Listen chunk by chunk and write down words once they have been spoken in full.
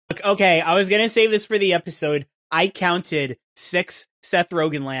Look, okay, I was gonna save this for the episode. I counted 6 Seth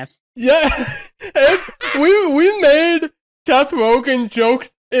Rogen laughs. Yeah, and we made Seth Rogen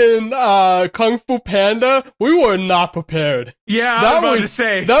jokes in Kung Fu Panda. We were not prepared. Yeah, I was about to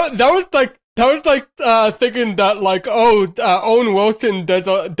say. That was like thinking that like, Owen Wilson does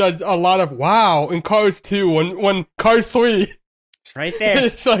a lot of wow in Cars 2 when Cars 3. It's right there.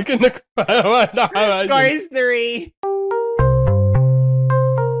 It's like in the Cars 3.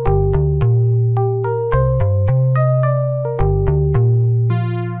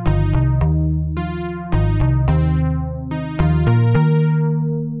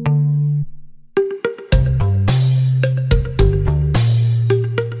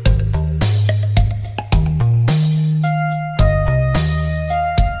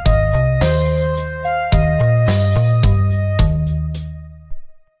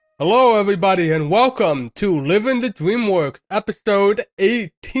 Hello, everybody, and welcome to Living The DreamWorks, episode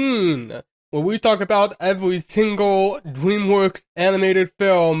 18, where we talk about every single DreamWorks animated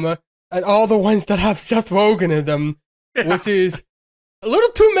film and all the ones that have Seth Rogen in them, which is a little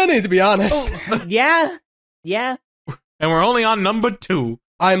too many, to be honest. Oh, yeah. And we're only on number 2.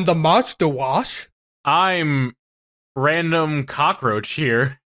 I'm the Monster Wash. I'm Random Cockroach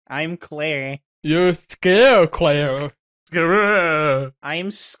here. I'm Claire. You're scared, Claire.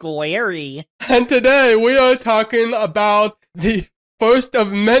 I'm Sclary. And today we are talking about the first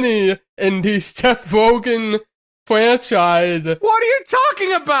of many in the Seth Rogen franchise. What are you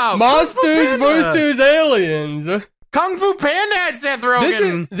talking about? Monsters vs. Aliens. Kung Fu Panda had Seth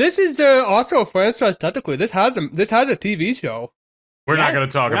Rogen. This is also a franchise technically. This has a TV show. We're not going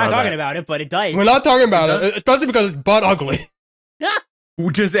to talk about it. We're not talking about it, but it does. We're not talking about it, especially because it's butt ugly.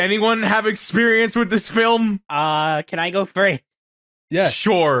 Does anyone have experience with this film? Can I go first? Yeah.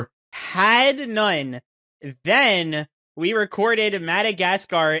 Sure. Had none. Then we recorded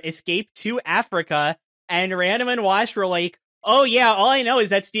Madagascar Escape to Africa, and Random and Wash were like, oh yeah, all I know is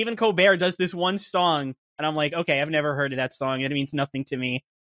that Stephen Colbert does this one song. And I'm like, okay, I've never heard of that song. It means nothing to me.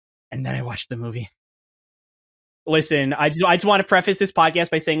 And then I watched the movie. Listen, I just want to preface this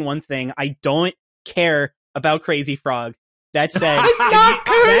podcast by saying one thing. I don't care about Crazy Frog. That said, it's not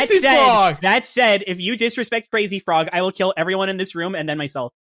Crazy Frog. That said, if you disrespect Crazy Frog, I will kill everyone in this room and then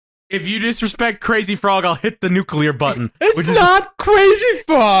myself. If you disrespect Crazy Frog, I'll hit the nuclear button. It's not Crazy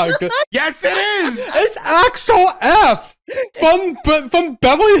Frog. Yes, it is. It's Axel F from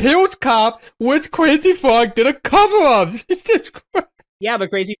Beverly Hills Cop, which Crazy Frog did a cover of. Yeah, but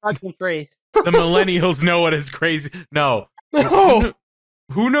Crazy Frog can phrase. The millennials know what is crazy. No.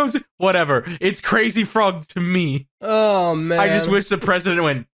 Who knows? Whatever. It's Crazy Frog to me. Oh, man. I just wish the president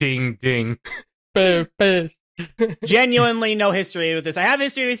went ding, ding. Genuinely no history with this. I have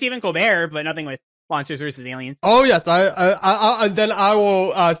history with Stephen Colbert, but nothing with Monsters vs. Aliens. Oh, yes. Then I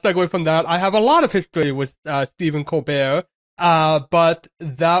will segue from that. I have a lot of history with Stephen Colbert, but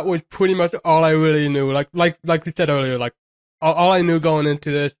that was pretty much all I really knew. Like we said earlier, like all I knew going into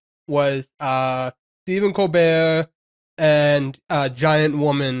this was Stephen Colbert and Giant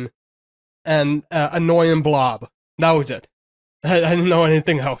Woman and Annoying Blob. That was it. I didn't know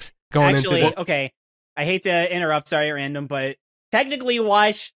anything else going into this. Okay, I hate to interrupt, sorry, Random, but technically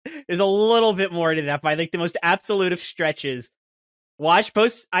Wash is a little bit more to that by like the most absolute of stretches. Wash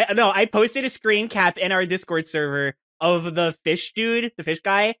posts, I posted a screen cap in our Discord server of the fish dude, the fish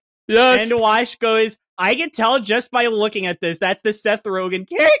guy. Yes. And Wash goes, I can tell just by looking at this, that's the Seth Rogen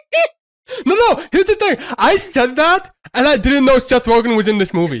character. No, here's the thing. I said that, and I didn't know Seth Rogen was in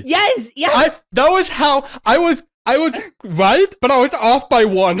this movie. Yes. That was how I was right, but I was off by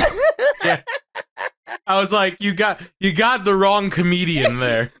 1. Yeah. I was like, you got the wrong comedian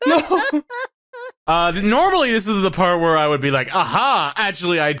there. No. Normally this is the part where I would be like, aha,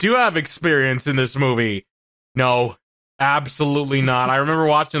 actually I do have experience in this movie. No, absolutely not. I remember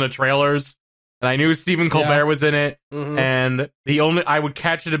watching the trailers, and I knew Stephen Colbert was in it, and I would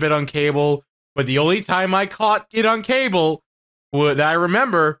catch it a bit on cable, but the only time I caught it on cable that I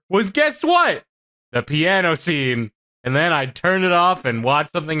remember was, guess what? The piano scene. And then I turned it off and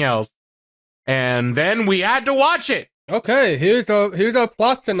watched something else. And then we had to watch it. Okay, here's a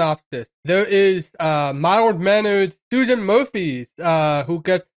plot synopsis. There is mild-mannered Susan Murphy who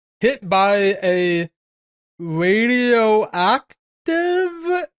gets hit by a radioactive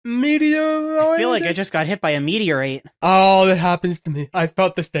meteoroid? I feel like I just got hit by a meteorite. Oh, that happens to me. I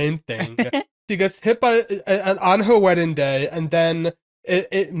felt the same thing. She gets hit by on her wedding day, and then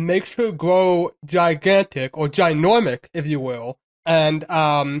it makes her grow gigantic or ginormic, if you will, and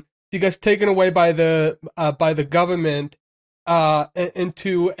she gets taken away by the government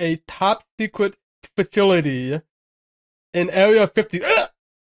into a top secret facility in Area 50.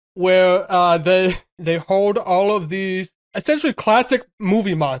 where they hold all of these essentially classic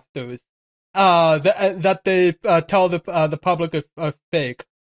movie monsters that they tell the public are fake.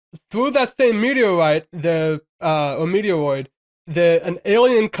 Through that same meteorite, or meteoroid, an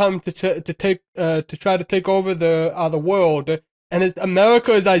alien comes to try to take over the world, and it's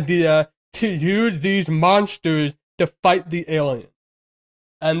America's idea to use these monsters to fight the alien,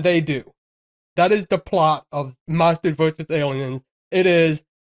 and they do. That is the plot of Monsters vs. Aliens. It is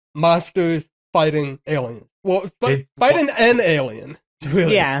monsters fighting aliens. Well, fighting an alien,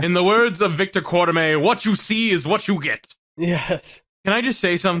 really. Yeah. In the words of Victor Quartermain, what you see is what you get. Yes. Can I just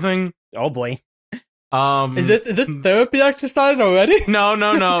say something? Oh boy. Is this therapy exercise already?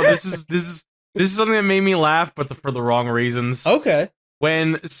 No. This is something that made me laugh, but for the wrong reasons. Okay.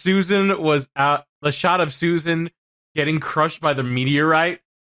 When Susan was out, the shot of Susan getting crushed by the meteorite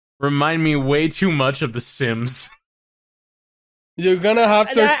remind me way too much of The Sims. You're gonna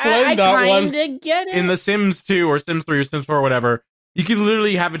have to explain that one. I kinda get it. In The Sims 2 or Sims 3 or Sims 4 or whatever, you can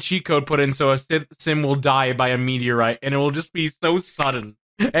literally have a cheat code put in so a sim will die by a meteorite, and it will just be so sudden.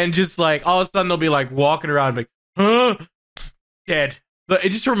 And just like, all of a sudden they'll be like walking around like, huh? Dead. But it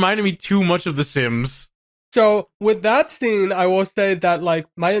just reminded me too much of The Sims. So with that scene, I will say that like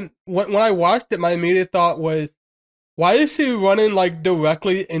when I watched it, my immediate thought was, why is she running like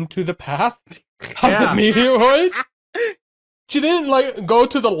directly into the path of the meteoroid? She didn't like go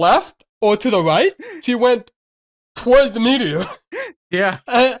to the left or to the right. She went towards the meteor. Yeah.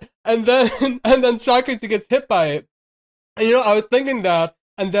 And then shockingly she gets hit by it. And I was thinking that,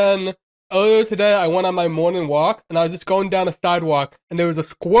 and then earlier today I went on my morning walk, and I was just going down a sidewalk, and there was a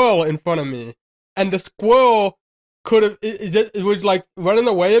squirrel in front of me. And the squirrel it was like running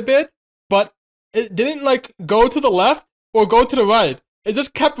away a bit, but it didn't like go to the left or go to the right. It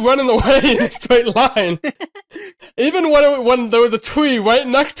just kept running away in a straight line. Even when there was a tree right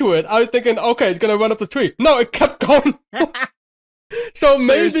next to it, I was thinking, okay, it's gonna run up the tree. No, it kept going. So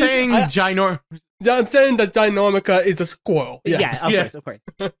maybe you're saying Yeah, I'm saying that Dynamica is a squirrel. Yes. Yeah, of course.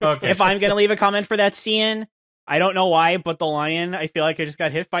 Okay. If I'm gonna leave a comment for that scene, I don't know why, but the lion, I feel like I just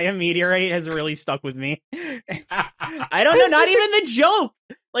got hit by a meteorite, has really stuck with me. I don't know, not even the joke.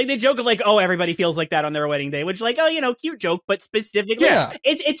 Like the joke of like, oh, everybody feels like that on their wedding day, which like, oh, cute joke, but specifically,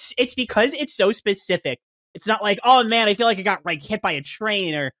 it's because it's so specific. It's not like, oh man, I feel like I got like hit by a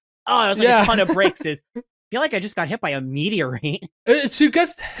train, or oh, it was like a ton of bricks. I feel like I just got hit by a meteorite. She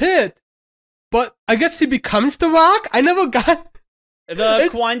gets hit, but I guess she becomes the rock? I never got... The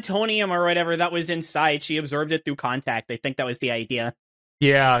quantonium or whatever that was inside, she absorbed it through contact. I think that was the idea.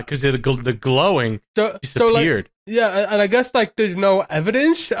 Yeah, because the glowing disappeared. And I guess like there's no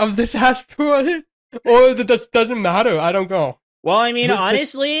evidence of this asteroid, or that doesn't matter. I don't know. Well, I mean,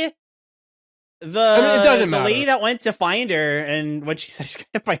 honestly, it doesn't matter. Lady that went to find her, and when she said she got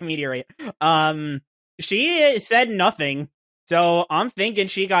hit by a meteorite, she said nothing. So I'm thinking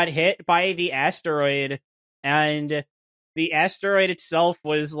she got hit by the asteroid, and the asteroid itself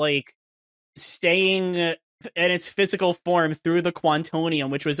was like staying in its physical form through the quantonium,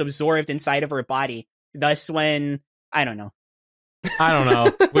 which was absorbed inside of her body. Thus, when I don't know.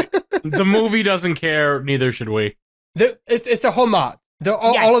 The movie doesn't care. Neither should we. It's a homage.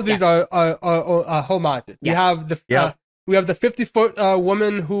 All of these are homages. Yeah. We have the 50-foot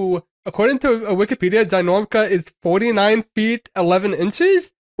woman who, according to Wikipedia, Dynamica is 49 feet 11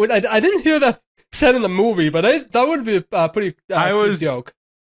 inches. Which I didn't hear that said in the movie, but that would be a pretty joke.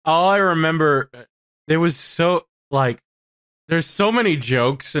 All I remember, there's so many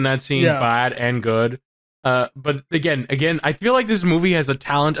jokes in that scene, bad and good. But again, I feel like this movie has a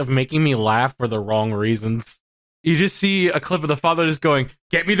talent of making me laugh for the wrong reasons. You just see a clip of the father just going,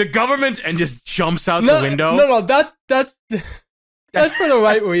 "Get me the government," and just jumps out the window. No, that's for the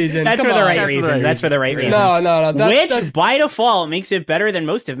right reason. That's for the right reason. That's for the right reason. No. Which, by default, makes it better than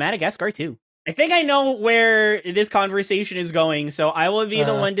most of Madagascar, too. I think I know where this conversation is going, so I will be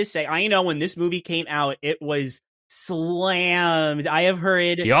the one to say, I know when this movie came out, it was slammed. I have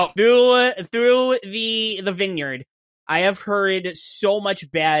heard through the vineyard, I have heard so much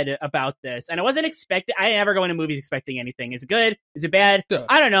bad about this, and I wasn't expecting. I never go into movies expecting anything. Is it good? Is it bad? Yeah.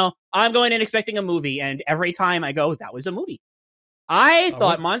 I don't know. I'm going in expecting a movie, and every time I go, that was a movie. I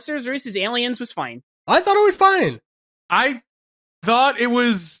thought Monsters vs. Aliens was fine. I thought it was fine. I thought it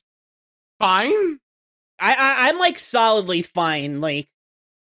was fine. I'm like solidly fine. Like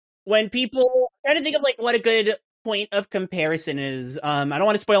when people I'm trying to think of like what a good point of comparison is. I don't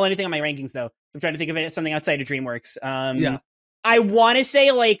want to spoil anything on my rankings though. I'm trying to think of it as something outside of DreamWorks. I want to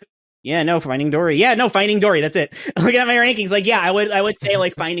say like, Finding Dory. Finding Dory. That's it. Looking at my rankings, like, I would say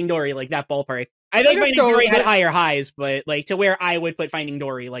like Finding Dory, like that ballpark. I think guess Finding so, Dory had but- higher highs, but like to where I would put Finding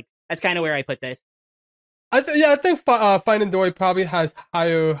Dory, like that's kind of where I put this. I think Finding Dory probably has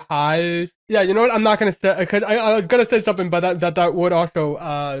higher highs. Yeah, you know what? I'm not gonna say because I was gonna say something, but that would also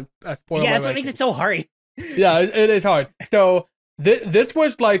spoil. Yeah, my that's what makes it so hard. Yeah, it is hard. So this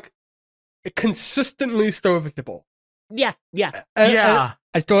was like consistently serviceable. Yeah. Yeah.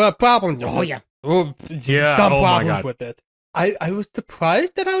 I still have problems. Oh yeah. Yeah, Some oh my problems God. with it. I was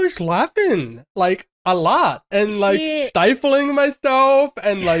surprised that I was laughing like a lot and like See- stifling myself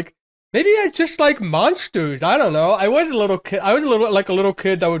and like maybe I just like monsters. I don't know. I was a little kid. I was a little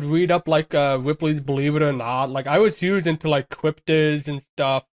kid that would read up like Ripley's Believe It or Not. Like I was huge into like cryptids and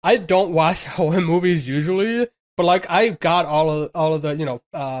stuff. I don't watch horror movies usually, but like I got all of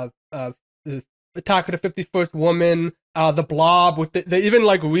the Attack of the 51st Woman, the Blob with they even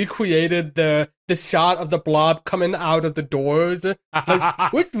like recreated the shot of the Blob coming out of the doors.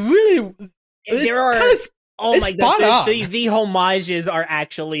 Like, which really There are. kind of, Oh it's my spot god, on. the homages are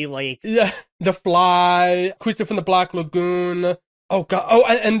actually like. yeah, The Fly, Creature from the Black Lagoon. Oh god. Oh,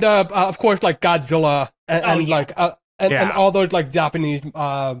 and of course like Godzilla and yeah. like and all those like Japanese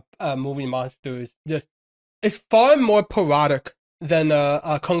movie monsters. Just it's far more parodic than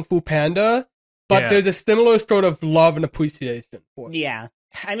Kung Fu Panda. But Yeah. there's a similar sort of love and appreciation for it. Yeah.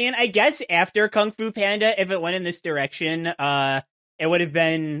 I mean, I guess after Kung Fu Panda, if it went in this direction, it would have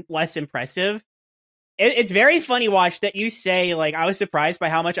been less impressive. It's very funny, Watch, that you say, like, I was surprised by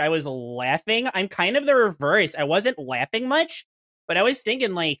how much I was laughing. I'm kind of the reverse. I wasn't laughing much, but I was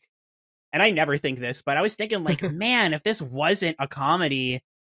thinking, like, and I never think this, but I was thinking, like, man, if this wasn't a comedy,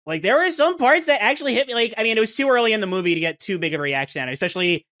 like, there were some parts that actually hit me. Like, I mean, it was too early in the movie to get too big of a reaction at it,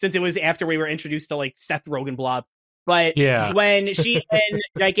 especially since it was after we were introduced to, like, Seth Rogen Blob. But Yeah. when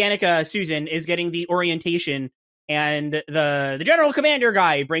Gigantica Susan is getting the orientation and the general commander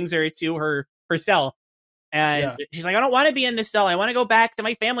guy brings her to her cell, and she's like, I don't want to be in this cell. I want to go back to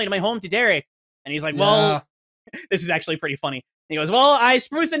my family, to my home, to Derek. And he's like, well, this is actually pretty funny. He goes, well, I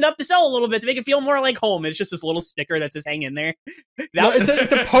spruced up the cell a little bit to make it feel more like home. It's just this little sticker that says hang in there.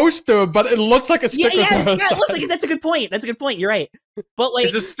 It's a poster, but it looks like a sticker. Yeah, it looks like that's a good point. That's a good point. You're right. But like,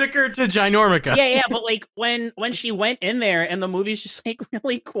 it's a sticker to Ginormica. Yeah, but like when she went in there and the movie's just like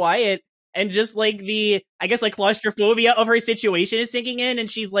really quiet and just like the, I guess like claustrophobia of her situation is sinking in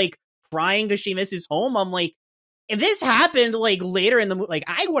and she's like crying because she misses home. I'm like, if this happened like later in the movie, like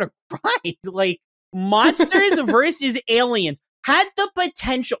I would have cried. Like monsters versus aliens had the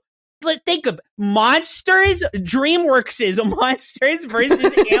potential. But think of Monsters, DreamWorks' Monsters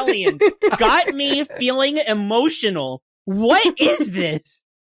versus Aliens got me feeling emotional. What is this?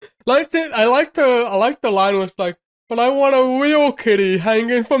 I like the line was like, but I want a real kitty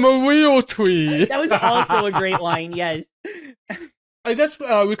hanging from a real tree. That was also a great line. Yes. I guess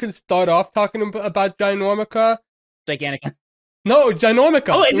we can start off talking about Ginormica. Gigantica. No, Ginormica.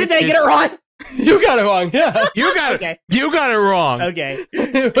 Oh, is it? Did I get it wrong? You got it wrong. Yeah. You got Okay. it. You got it wrong. Okay.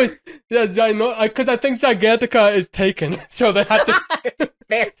 Yeah, because I think Gigantica is taken, so they had to.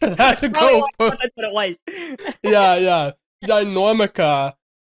 Fair. They had to Probably go. why that's what it was. Yeah. Ginormica.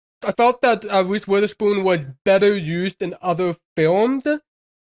 I felt that Reese Witherspoon was better used in other films,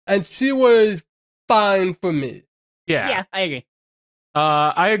 and she was fine for me. Yeah, I agree.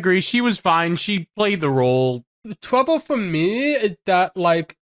 I agree. She was fine. She played the role. The trouble for me is that,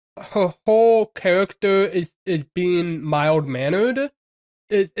 like, her whole character is being mild-mannered.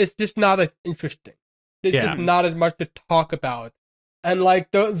 It's just not as interesting. There's just not as much to talk about. And,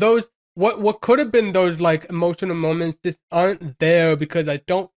 like, those... What could have been those, like, emotional moments just aren't there because I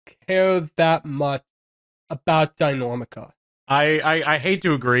don't care that much about Ginormica. I hate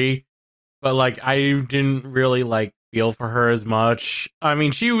to agree, but, like, I didn't really, like, feel for her as much. I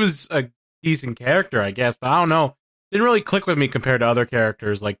mean, she was a decent character, I guess, but I don't know. Didn't really click with me compared to other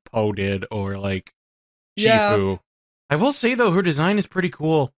characters like Poe did or, like, Shifu. I will say, though, her design is pretty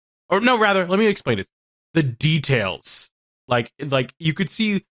cool. Or, no, rather, let me explain this. The details. Like you could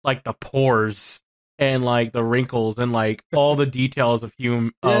see, like, the pores and, like, the wrinkles and, like, all the details of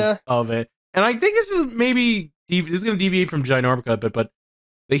of it. And I think this is maybe, this is going to deviate from Ginormica a bit, but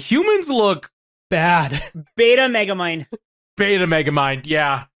the humans look Bad. Beta Megamind. Beta Megamind,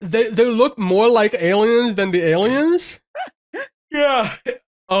 yeah. They look more like aliens than the aliens. Yeah.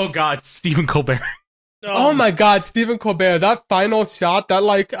 Oh, God, Stephen Colbert. Oh my God, Stephen Colbert! That final shot, that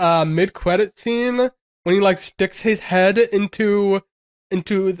like mid-credit scene when he like sticks his head into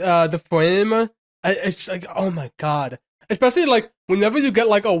the frame. It's like, oh my God! Especially like whenever you get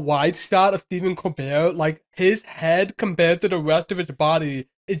like a wide shot of Stephen Colbert, like his head compared to the rest of his body,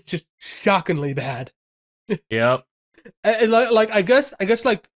 it's just shockingly bad. Yep. And like I guess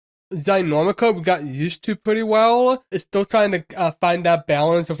like Ginormica we got used to pretty well. It's still trying to find that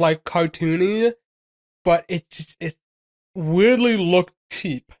balance of like cartoony, but it weirdly looked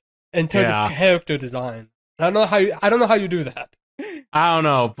cheap in terms of character design. I don't know how you do that. I don't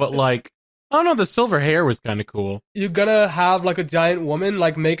know, but like, I don't know, the silver hair was kind of cool. You're gonna have like a giant woman,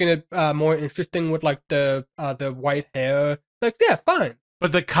 like making it more interesting with like the white hair. Like, yeah, fine.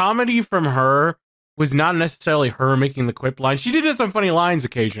 But the comedy from her was not necessarily her making the quip lines. She did have some funny lines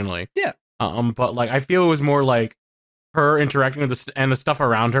occasionally. Yeah. But like, I feel it was more like her interacting with and the stuff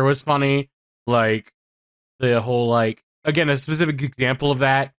around her was funny. Like the whole like, again, a specific example of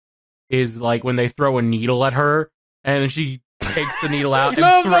that is like when they throw a needle at her and she takes the needle out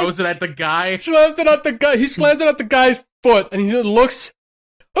and throws it at the guy. Slams it at the guy. He slams it at the guy's foot, and he looks.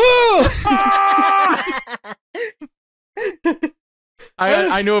 Oh!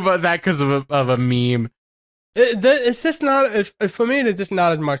 I knew about that because of a meme. It's just not for me. It's just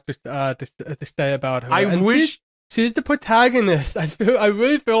not as much to say about her. I wish she's the protagonist. I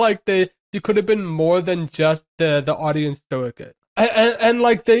really feel like she could have been more than just the audience surrogate. And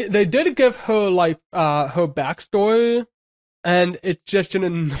like they did give her like her backstory, and it's just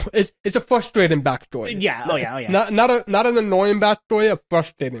it's a frustrating backstory. Yeah, oh yeah. Not an annoying backstory, a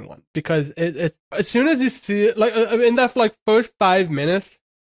frustrating one, because it's as soon as you see it, like in that like first 5 minutes,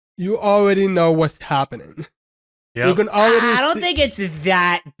 you already know what's happening. Yeah, you can already. I don't think it's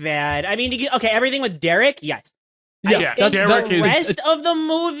that bad. I mean, okay, everything with Derek, yes. Yeah, the rest of the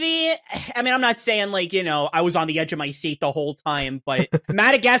movie, I mean, I'm not saying like, I was on the edge of my seat the whole time, but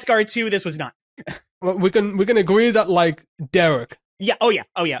Madagascar 2, this was not. Well, we can agree that like Derek. Yeah. Oh yeah.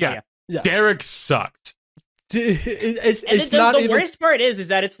 Derek sucked. It's the not even... worst part is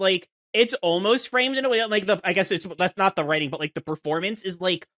that it's like it's almost framed in a way like I guess that's not the writing, but like the performance is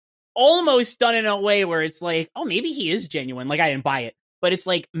like almost done in a way where it's like, oh, maybe he is genuine. Like I didn't buy it, but it's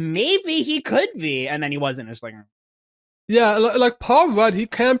like maybe he could be, and then he wasn't. It's like. Yeah, like Paul Rudd, he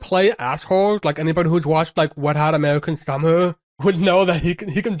can play assholes. Like anybody who's watched like Wet Hot American Summer would know that he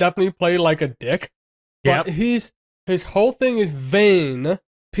can definitely play like a dick. Yep. But his whole thing is vain.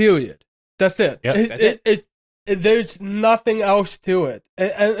 Period. That's it. Yep, It there's nothing else to it.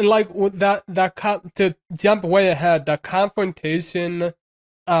 And like with that to jump way ahead, that confrontation,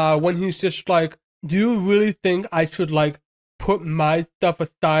 when he's just like, "Do you really think I should like put my stuff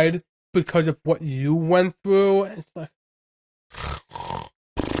aside because of what you went through?" And it's like. And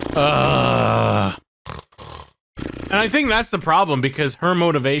I think that's the problem, because her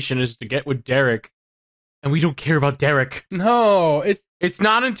motivation is to get with Derek, and we don't care about Derek. No, it's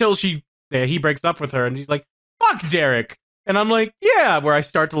not until he breaks up with her and he's like, "Fuck Derek," and I'm like, yeah, where I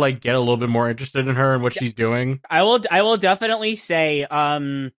start to like get a little bit more interested in her and what she's doing. I will definitely say,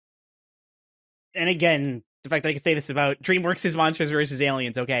 and again, the fact that I can say this about DreamWorks' Monsters vs.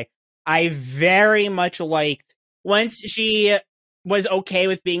 Aliens, okay, I very much liked. Once she was okay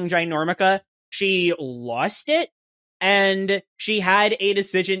with being Ginormica, she lost it, and she had a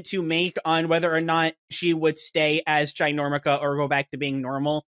decision to make on whether or not she would stay as Ginormica or go back to being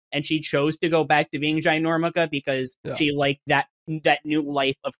normal, and she chose to go back to being Ginormica because she liked that new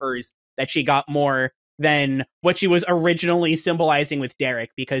life of hers that she got more than what she was originally symbolizing with Derek,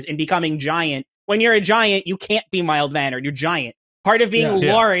 because in becoming giant, when you're a giant, you can't be mild-mannered, you're giant. Part of being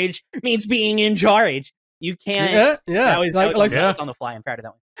large means being in charge. You can't. Yeah. That was on the fly. I'm proud of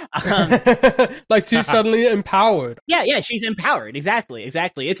that one. Like she's suddenly empowered. Yeah. She's empowered. Exactly.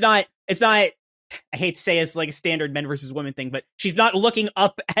 It's not. I hate to say it's like a standard men versus women thing, but she's not looking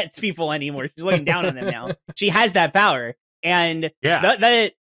up at people anymore. She's looking down on them now. She has that power, and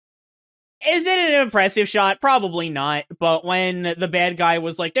that is it an impressive shot? Probably not. But when the bad guy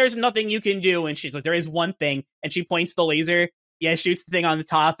was like, "There's nothing you can do," and she's like, "There is one thing," and she points the laser. Yeah, shoots the thing on the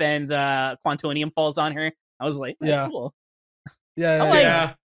top, and the quantonium falls on her. I was like, that's cool.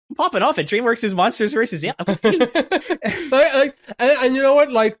 Yeah. I'm popping off at DreamWorks' Monsters vs. I'm confused. and you know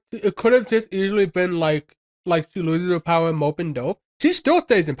what? Like, it could have just easily been like she loses her power and Mope and Dope. She still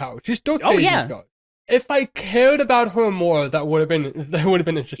stays in power. She still stays in power. If I cared about her more, that would have been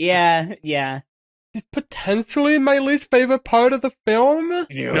interesting. Yeah. It's potentially my least favorite part of the film.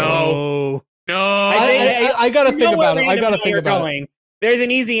 No. I gotta think about it. There's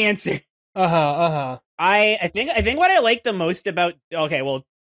an easy answer. I think what I like the most about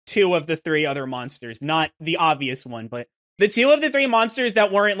two of the three other monsters, not the obvious one, but the two of the three monsters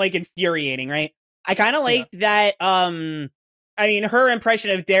that weren't like infuriating, right? I kind of liked that. I mean, her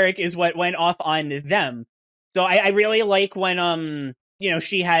impression of Derek is what went off on them. So I really like when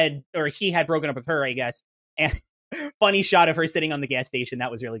he had broken up with her, I guess, and funny shot of her sitting on the gas station.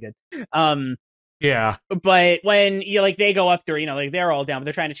 That was really good. Yeah. But when they go up to her, like they're all down, but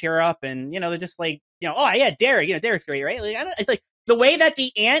they're trying to cheer her up, and they're just like, oh yeah, Derek, Derek's great, right? Like, it's like the way that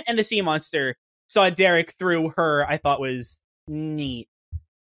the ant and the sea monster saw Derek through her, I thought was neat.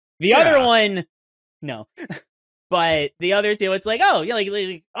 The other one, no. But the other two, it's like, oh,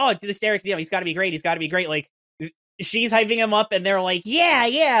 oh, this Derek, he's got to be great. He's got to be great. Like, she's hyping him up, and they're like, yeah.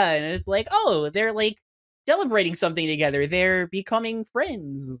 And it's like, oh, they're like celebrating something together. They're becoming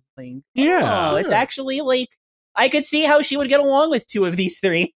friends. Like, yeah. Oh, it's actually like, I could see how she would get along with two of these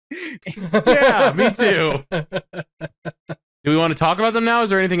three. Yeah, me too. Do we want to talk about them now? Is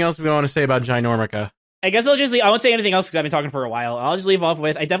there anything else we want to say about Ginormica? I guess I'll just leave. I won't say anything else because I've been talking for a while. I'll just leave off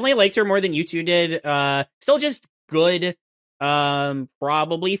with, I definitely liked her more than you two did. Still just good.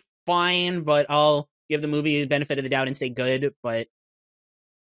 Probably fine, but I'll give the movie the benefit of the doubt and say good, but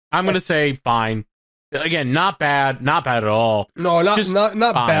I'm going to say fine. Again, not bad at all. No, not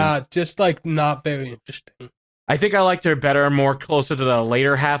fine. bad. Just like not very interesting. I think I liked her better, more closer to the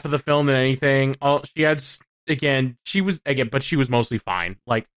later half of the film than anything. But she was mostly fine.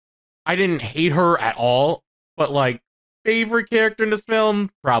 Like, I didn't hate her at all, but like, favorite character in this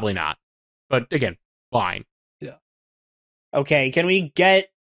film? Probably not. But again, fine. Yeah. Okay, can we get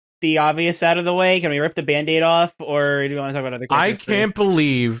the obvious out of the way? Can we rip the Band-Aid off, or do we want to talk about other characters? I can't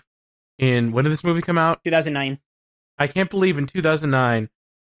believe when did this movie come out? 2009. I can't believe in 2009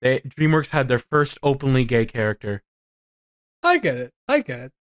 DreamWorks had their first openly gay character. I get it.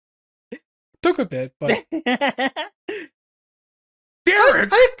 Took a bit, but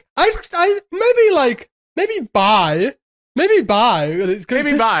Derek! I maybe bi.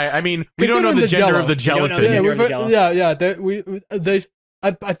 I mean, we don't know the gender of the gelatin.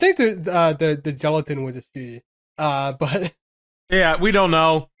 I think the gelatin was a she. But yeah, we don't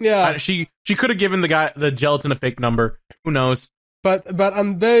know. Yeah, she could have given the gelatin a fake number. Who knows? But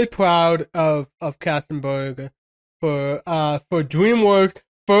I'm very proud of Katzenberg for DreamWorks'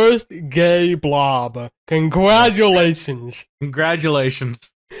 first gay blob. Congratulations!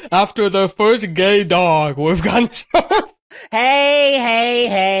 Congratulations! After the first gay dog, we've gotten.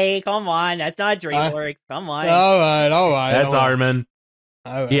 Hey! Come on, that's not DreamWorks. Come on. All right. That's Armin.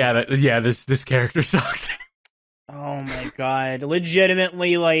 All right. Yeah. This character sucked. Oh my god!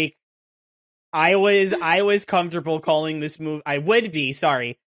 Legitimately, like, I was comfortable calling this movie. I would be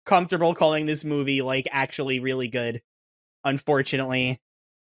comfortable calling this movie like actually really good. Unfortunately.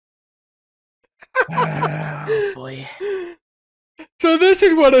 Oh boy. So this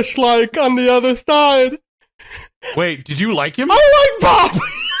is what it's like on the other side. Wait, did you like him? I like Bob!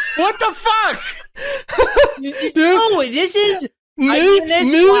 What the fuck? Oh, this is... I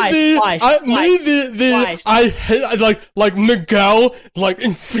hate, like Miguel, like,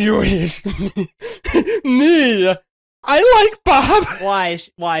 infuriates me. I like Bob.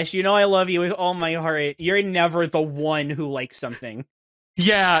 Wash, you know I love you with all my heart. You're never the one who likes something.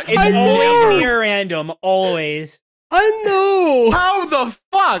 Yeah, it's always me or Random, always. I know. How the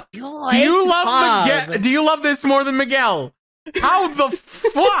fuck? Do you love Miguel? Do you love this more than Miguel? How the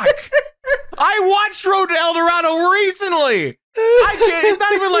fuck? I watched Road to El Dorado recently. I can't. It's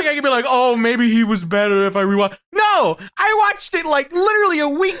not even like I can be like, oh, maybe he was better if I rewatch. No, I watched it like literally a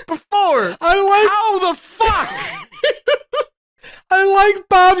week before. How the fuck? I like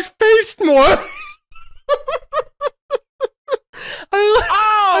Bob's face more.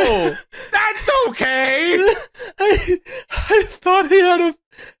 That's okay. I thought he had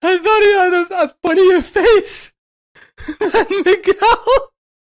a funnier face than Miguel.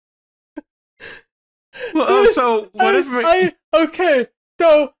 So what if okay,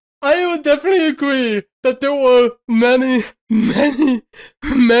 so I would definitely agree that there were many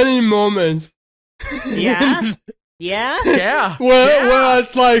moments. Yeah? Yeah. Where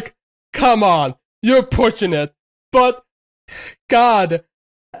it's like, come on, you're pushing it. But God,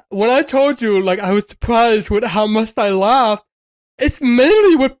 when I told you, like, I was surprised with how much I laughed, it's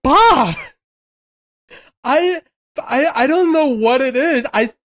mainly with Bob. I don't know what it is.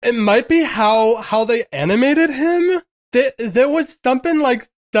 It might be how they animated him. There was something like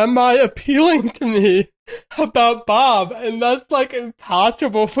semi-appealing to me about Bob, and that's like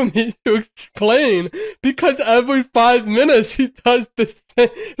impossible for me to explain because every 5 minutes he does this thing.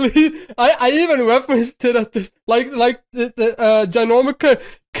 I even referenced it at this, like the Ginormica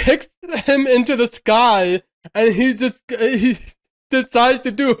kicks him into the sky, and he decides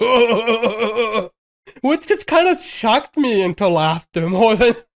to do, which just kind of shocked me into laughter more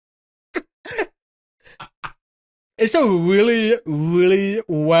than. It's a really, really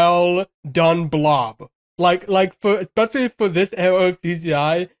well done blob. Especially for this era of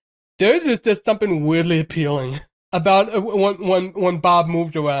CGI, there's just something weirdly appealing about when Bob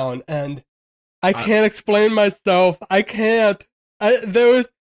moves around, and I can't explain myself. I can't. I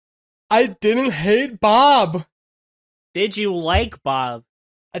didn't hate Bob. Did you like Bob?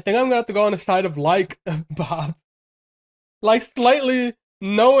 I think I'm gonna have to go on the side of like Bob. Like slightly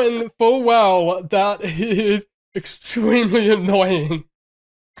knowing full well that he is extremely annoying.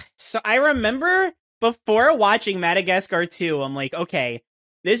 So I remember before watching Madagascar 2, I'm like, okay,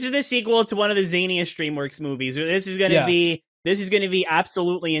 this is the sequel to one of the zaniest DreamWorks movies. This is gonna be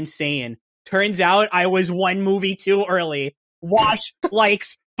absolutely insane. Turns out I was one movie too early. Watch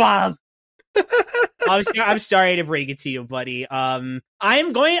likes Bob. I'm sorry to break it to you, buddy. I'll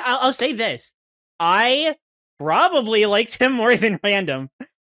say this. I probably liked him more than Random.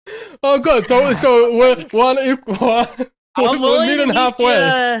 Oh, good. So we're one equal. I'm willing meeting to meet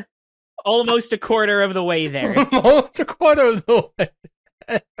halfway. you, almost a quarter of the way there. Almost a quarter of the way.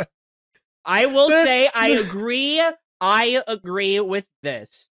 I will say I agree. I agree with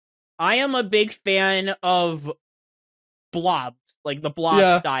this. I am a big fan of blobs, like the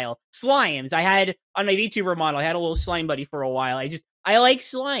blob style. Slimes. I had, on my VTuber model, I had a little slime buddy for a while. I like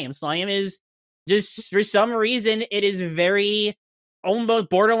slime. Slime is just, for some reason, it is very almost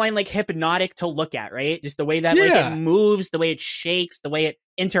borderline like hypnotic to look at, right? Just the way that like it moves, the way it shakes, the way it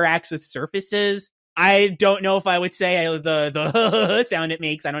interacts with surfaces. I don't know if I would say the sound it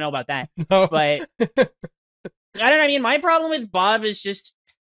makes. I don't know about that. No. But I don't know. I mean, my problem with Bob is just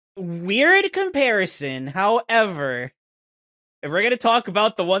weird comparison. However, if we're going to talk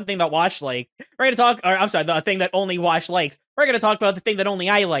about the one thing that Wash liked, the thing that only Wash likes, we're going to talk about the thing that only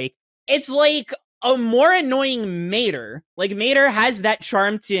I like. It's like a more annoying Mater. Like, Mater has that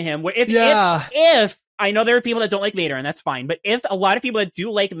charm to him where if I know there are people that don't like Mater, and that's fine, but if a lot of people that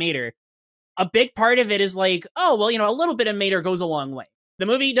do like Mater, a big part of it is like, oh, well, a little bit of Mater goes a long way. The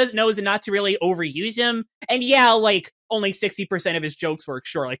movie knows not to really overuse him, and like, only 60% of his jokes work,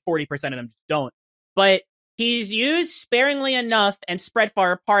 sure, like 40% of them just don't. But he's used sparingly enough and spread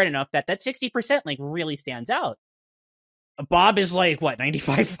far apart enough that 60%, like, really stands out. Bob is like, what,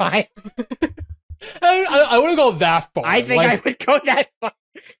 95.5? I wouldn't go that far. I think I would go that far.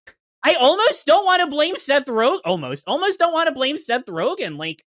 I almost don't want to blame Seth Rogen. Almost don't want to blame Seth Rogen.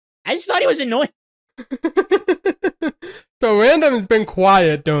 Like, I just thought he was annoying. So Random has been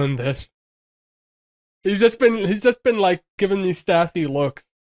quiet doing this. He's just been like giving me sassy looks.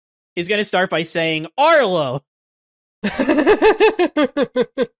 He's gonna start by saying Arlo. God,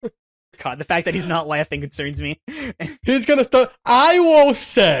 the fact that he's not laughing concerns me. He's gonna start. I will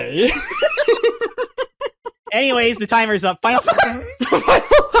say. Anyways, the timer's up. Final.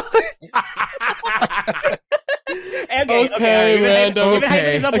 Okay, Random. We've been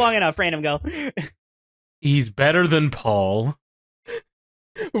hyping this up long enough. Random, go. He's better than Paul.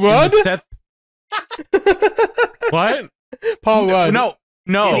 What? What? Paul what? No.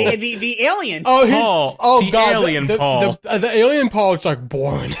 The alien. Paul. Oh, the God. Alien Paul. The alien Paul is like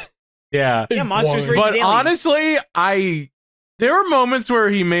boring. Yeah. Yeah, Monsters vs. But Aliens. honestly, there were moments where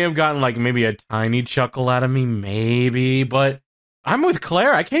he may have gotten like maybe a tiny chuckle out of me, maybe, but I'm with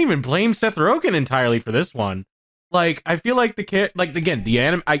Claire. I can't even blame Seth Rogen entirely for this one. Like, I feel like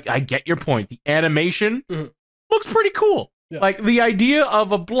I get your point. The animation looks pretty cool. Yeah. Like, the idea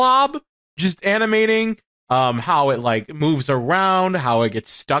of a blob just animating, how it, like, moves around, how it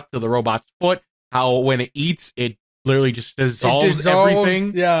gets stuck to the robot's foot, how when it eats, it literally just dissolves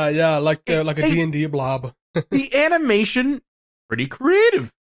everything. Yeah, like a D&D blob. The animation, pretty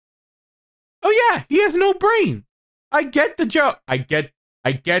creative. Oh, yeah, he has no brain. I get the joke. I get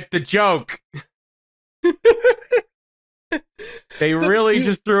the joke. They really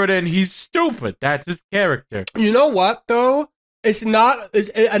just threw it in. He's stupid. That's his character. You know what though? It's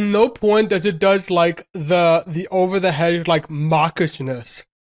at no point does it does like the over the head like mawkishness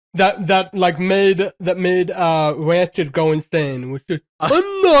that made Ratchet go insane. Which is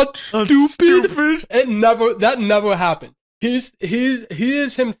I'm not stupid. That never happened. He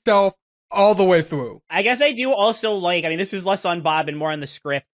is himself all the way through. I guess I do also like. I mean, this is less on Bob and more on the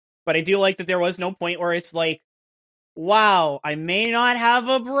script, but I do like that there was no point where it's like, wow, I may not have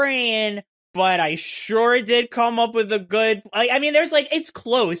a brain, but I sure did come up with a good... I mean, there's like, it's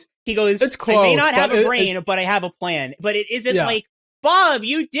close. He goes, it's close, I may not have a brain, but I have a plan. But it isn't like, Bob,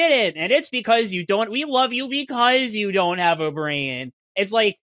 you did it, and it's because you don't... We love you because you don't have a brain. It's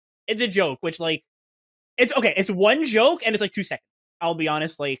like, it's a joke, which like... It's okay, it's one joke, and it's like 2 seconds. I'll be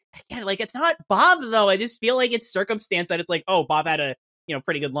honest, like, again, like, it's not Bob, though. I just feel like it's circumstance that it's like, oh, Bob had a,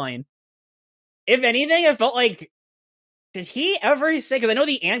 pretty good line. If anything, it felt like... Did he ever say... Because I know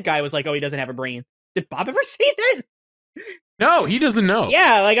the ant guy was like, oh, he doesn't have a brain. Did Bob ever say that? No, he doesn't know.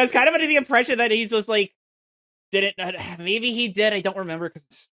 Yeah, like, I was kind of under the impression that he's just like... Didn't... maybe he did. I don't remember because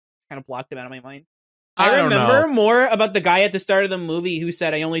it's kind of blocked him out of my mind. I I don't remember know. more about the guy at the start of the movie who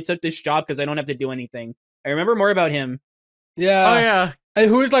said, I only took this job because I don't have to do anything. I remember more about him. Yeah. Oh yeah. And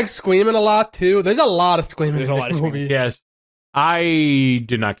who was like screaming a lot too. There's a lot of screaming There's in a this lot of screaming. movie. Yes. I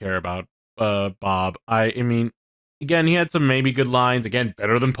did not care about Bob. I mean, again, he had some maybe good lines. Again,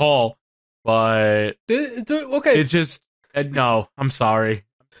 better than Paul, but Okay. it's just no. I'm sorry.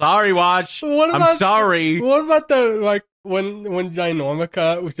 Sorry, Watch. What I'm about sorry. What about the like when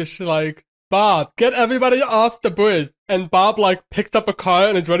Ginormica was just like, Bob, get everybody off the bridge, and Bob like picks up a car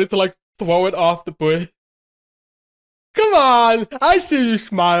and is ready to like throw it off the bridge. Come on, I see you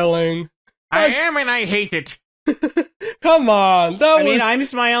smiling. I am, and I hate it. Come on, I mean, I'm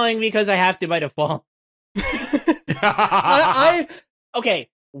smiling because I have to by default. Okay,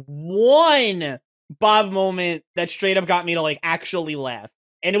 one Bob moment that straight up got me to like actually laugh,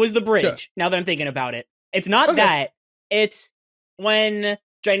 and it was the bridge. Yeah. Now that I'm thinking about it, it's not Okay. that. It's when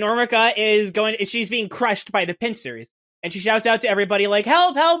Ginormica she's being crushed by the pincers, and she shouts out to everybody like,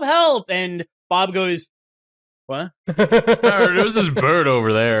 "Help! Help! Help!" And Bob goes, "What?" There was this bird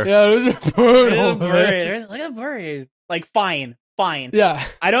over there. Yeah, there's a bird over there. Look at the bird. Like, fine. Yeah.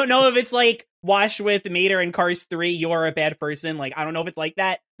 I don't know if it's like Wash with Mater in Cars 3, you are a bad person. Like, I don't know if it's like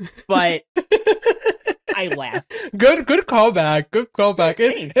that, but I laugh. Good callback. Good callback.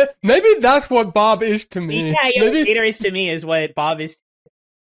 Maybe that's what Bob is to me. Yeah, Maybe, Mater is to me is what Bob is.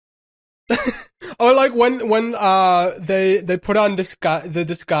 or like when they put on the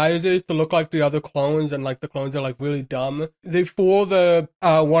disguises to look like the other clones, and like the clones are like really dumb. They fool the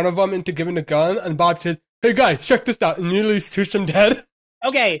one of them into giving a gun, and Bob says, "Hey guys, check this out," and nearly shoots him dead.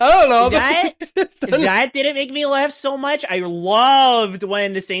 Okay, I don't know. that didn't make me laugh so much. I loved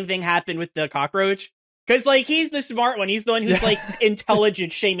when the same thing happened with the cockroach. Because, like, he's the smart one. He's the one who's, like,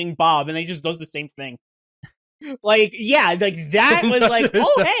 intelligent shaming Bob, and then he just does the same thing. Like, yeah, like, that was like,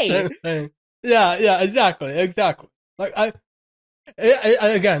 oh, hey. Yeah, exactly. Like, I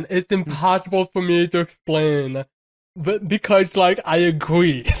again, it's impossible for me to explain, but because, like, I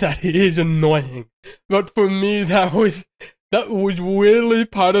agree that he is annoying. But for me, that was really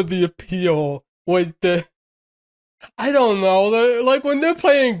part of the appeal. Was I don't know, like, when they're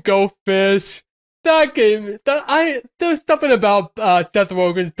playing Go Fish, that game, there's something about Seth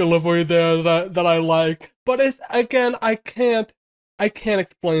Rogen's delivery there that I like. But it's, again, I can't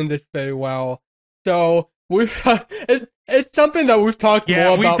explain this very well. So it's something that we've talked more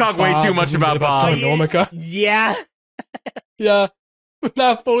about. Yeah, we talk way too much about Bob. Yeah. Yeah.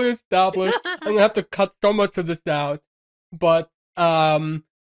 Not fully established. I'm gonna have to cut so much of this out. But now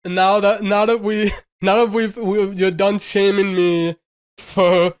that you're done shaming me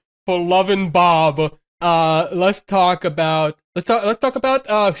for loving Bob, let's talk about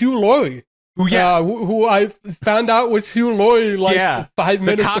Hugh Laurie. Who I found out was Hugh Laurie 5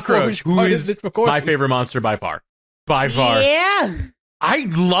 minutes cockroach, before we started who is this recording. my favorite monster by far. Yeah. I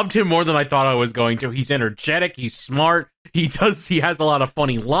loved him more than I thought I was going to. He's energetic. He's smart. He has a lot of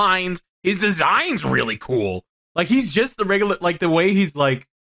funny lines. His design's really cool. Like, he's just the regular, like, the way he's like,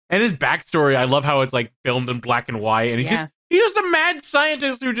 and his backstory, I love how it's like filmed in black and white, and he's just a mad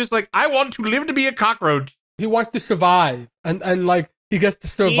scientist who just like, I want to live to be a cockroach. He wants to survive, and like, he gets the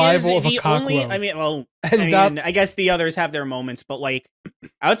survival of a cockroach. I guess the others have their moments, but like,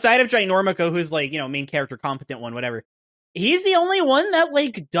 outside of Ginormica, who's like, main character, competent one, whatever, he's the only one that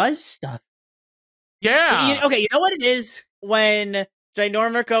like does stuff. Yeah. You know what it is? When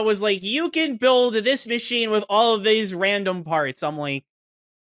Ginormica was like, you can build this machine with all of these random parts. I'm like,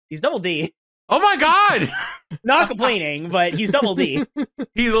 he's Double D. Oh my god! Not complaining, but he's Double D.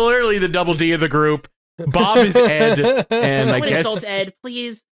 He's literally the Double D of the group. Bob is Ed, and I guess insult Ed,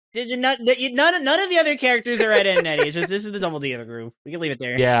 please. None of the other characters are Ed and Eddie. It's just this is the Double D of the group. We can leave it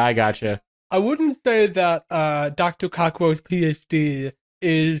there. Yeah, I gotcha. I wouldn't say that Dr. Cockroach PhD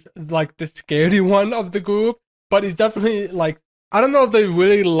is like the scary one of the group, but he's definitely like, I don't know if they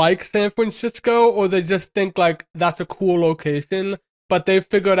really like San Francisco or they just think like that's a cool location, but they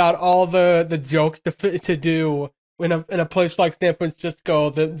figured out all the jokes to do in a place like San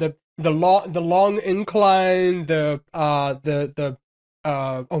Francisco. The long incline, what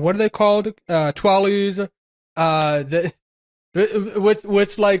are they called? Trolleys.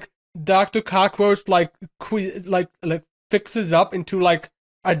 Which like Dr. Cockroach like fixes up into like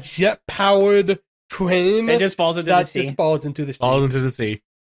a jet powered train. It just falls into the sea. Just falls into the sea. Falls into the sea.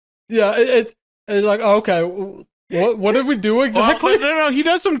 Yeah, it's like, okay, what did we do exactly? Well, no, he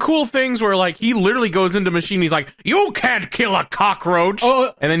does some cool things where like he literally goes into machine. He's like, "You can't kill a cockroach,"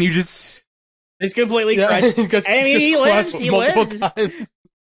 and then you just it's completely crushed. He lives. He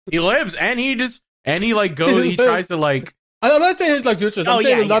lives, and he like goes. He tries to like I'm not saying it's like useless. I'm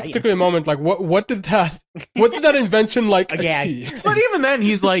saying in that particular moment, like what did that invention like achieve? But even then,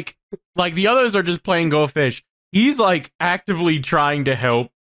 he's like the others are just playing Go Fish. He's like actively trying to help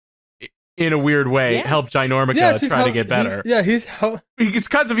in a weird way, help Ginormica try to get better. It's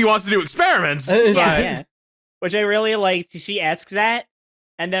because if he wants to do experiments. Which I really liked. She asks that,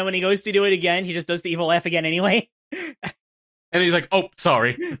 and then when he goes to do it again, he just does the evil laugh again anyway. And he's like, "Oh,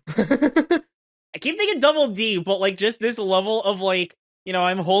 sorry." I keep thinking Double D, but like just this level of like,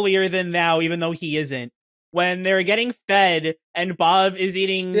 I'm holier than thou, even though he isn't. When they're getting fed and Bob is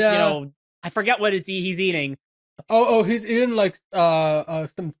eating, I forget what he's eating. Oh, he's eating like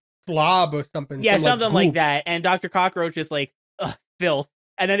some slob or something. Yeah, something like that. And Dr. Cockroach is like, ugh, filth.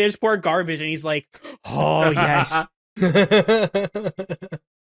 And then there's poor garbage, and he's like, oh yes.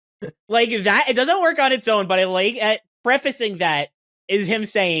 Like that, it doesn't work on its own, but I like at prefacing that is him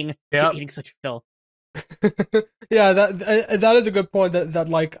saying, "You're eating such filth." Yeah, that is a good point. That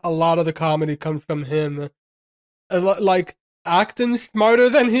like a lot of the comedy comes from him, like acting smarter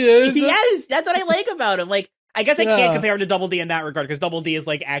than he is. Yes, that's what I like about him. Like, I guess I can't compare him to Double D in that regard because Double D is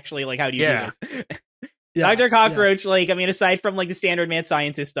like actually like, how do you do this? Dr. Cockroach, like, I mean, aside from like the standard mad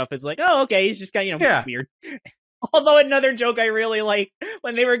scientist stuff, it's like, oh, okay, he's just kind of weird. Although another joke I really like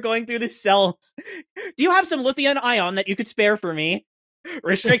when they were going through the cells. Do you have some lithium ion that you could spare for me?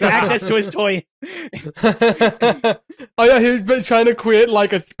 Restrict access to his toys. Oh yeah, he's been trying to create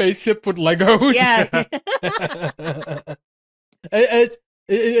like a spaceship with Legos. Yeah. I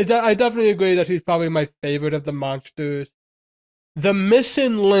definitely agree that he's probably my favorite of the monsters. The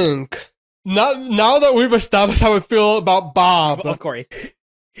missing link. Now that we've established how we feel about Bob, of course.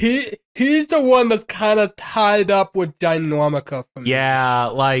 He's the one that's kind of tied up with Ginormica for me. Yeah,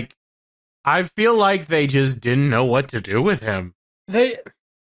 like, I feel like they just didn't know what to do with him. I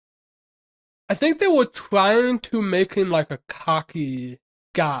think they were trying to make him like a cocky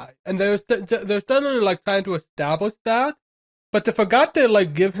guy, and they're certainly like trying to establish that, but they forgot to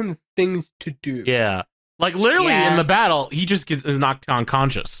like give him things to do. Yeah, like literally in the battle, he just is knocked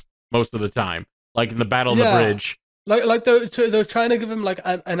unconscious most of the time. Like in the Battle of the Bridge. Like they're trying to give him like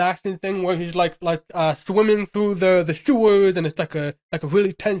an action thing where he's like swimming through the sewers, and it's like a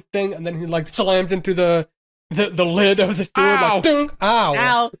really tense thing, and then he like slams into the lid of the sewer, like dunk,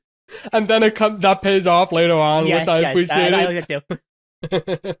 ow, and then that pays off later on, which I appreciate. I like that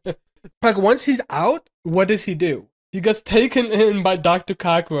too. Like once he's out, what does he do? He gets taken in by Dr.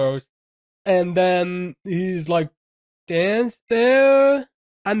 Cockroach, and then he's like stands there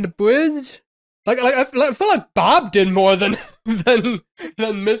on the bridge. Like I feel like Bob did more than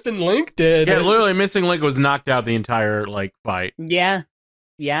Missing Link did. Yeah, literally, Missing Link was knocked out the entire like fight. Yeah.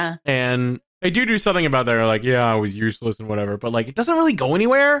 And they do something about that. They're like, yeah, I was useless and whatever, but like, it doesn't really go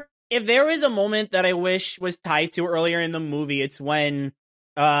anywhere. If there was a moment that I wish was tied to earlier in the movie, it's when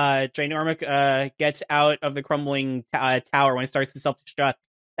Ginormic gets out of the crumbling tower when it starts to self-destruct,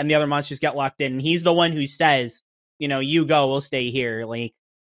 and the other monsters get locked in. And he's the one who says, you go, we'll stay here. Like.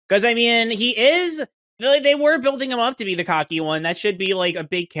 Because, I mean, they were building him up to be the cocky one. That should be, like, a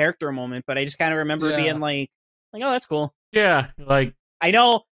big character moment. But I just kind of remember being like, oh, that's cool. Yeah, like... I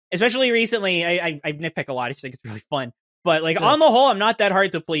know, especially recently, I nitpick a lot. I just think it's really fun. But, like, on the whole, I'm not that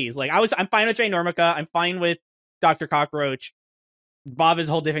hard to please. Like, I'm fine with Ginormica. I'm fine with Dr. Cockroach. Bob is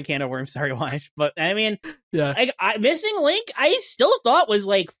a whole different can of worms. Sorry, Wash. But, I mean, Missing Link, I still thought was,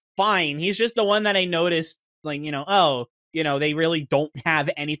 like, fine. He's just the one that I noticed, like, they really don't have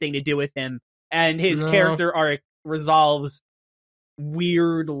anything to do with him, and his character arc resolves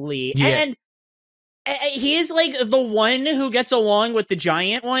weirdly. Yeah. And he's like the one who gets along with the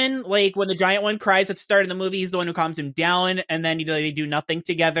giant one. Like when the giant one cries at the start of the movie, he's the one who calms him down, and then they do nothing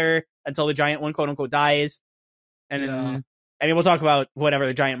together until the giant one, quote unquote, dies. And then, I mean, we'll talk about whatever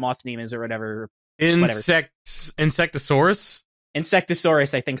the giant moth's name is or whatever. Insectosaurus,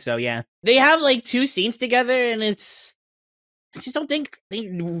 I think so. Yeah, they have like 2 scenes together, and I just don't think they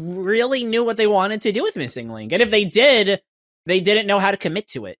really knew what they wanted to do with Missing Link. And if they did, they didn't know how to commit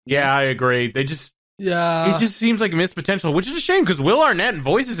to it. Yeah, I agree. It just seems like missed potential, which is a shame because Will Arnett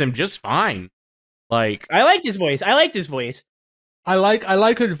voices him just fine. Like, I liked his voice. I like his voice. I like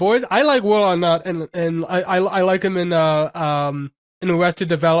Will Arnett, and I like him in Arrested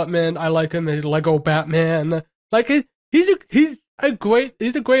Development. I like him as Lego Batman. Like he's a great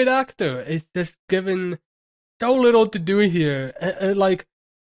actor. It's just given so little to do here. Like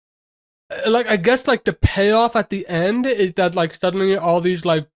I guess like the payoff at the end is that like suddenly all these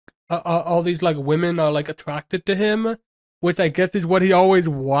women are like attracted to him, which I guess is what he always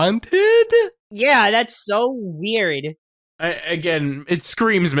wanted. Yeah, that's so weird. Again, it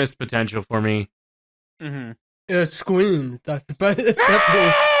screams missed potential for me. Mm-hmm. screams. But it's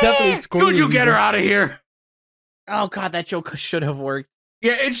definitely screams. Could you get her out of here? Oh god, that joke should have worked.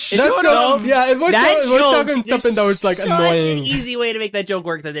 Yeah, it should That's have. Yeah, it was talking something that was like such annoying. an easy way to make that joke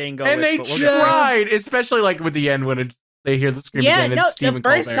work that they didn't go And with. they But we'll get tried, especially like with the end when they hear the scream Yeah, again. no, It's Stephen the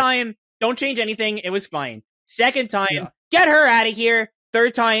first Colbert. time, don't change anything. It was fine. Second time, Yeah. get her out of here.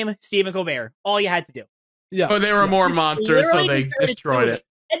 Third time, Stephen Colbert. All you had to do. Yeah. But they were more Just monsters, so literally they just started destroyed doing it.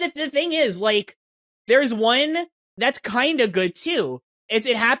 And the thing is, like, there's one that's kind of good too. It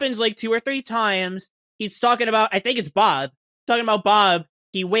happens like 2 or 3 times. He's talking about, I think it's Bob. Talking about Bob.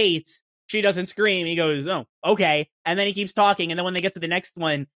 He waits. She doesn't scream. He goes, oh, okay. And then he keeps talking. And then when they get to the next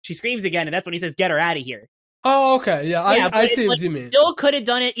one, she screams again. And that's when he says, get her out of here. Oh, okay. Yeah, I see what you mean. Still could have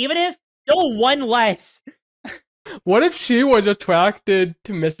done it, even if still one less. What if she was attracted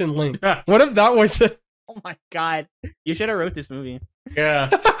to Missing Link? What if that was... Oh my god. You should have wrote this movie. Yeah.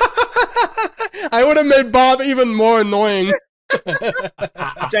 I would have made Bob even more annoying.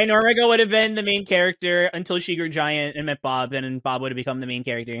 Ginormica would have been the main character until she grew giant and met Bob, then Bob would have become the main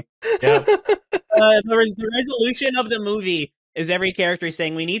character. Yeah. The resolution of the movie is every character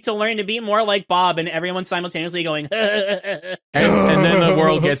saying, we need to learn to be more like Bob, and everyone simultaneously going, and then the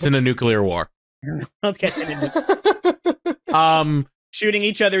world gets in a nuclear war. let's get into shooting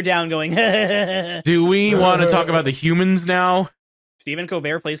each other down, going, Do we want to talk about the humans now? Stephen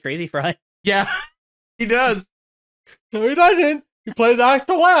Colbert plays Crazy Frog. Yeah, he does. No, he doesn't. He plays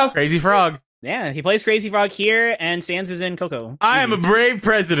Axel Laugh. Crazy Frog. Yeah, he plays Crazy Frog here, and Sans is in Coco. I am a brave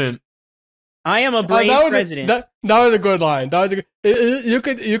president. I am a brave president. That was a good line. That was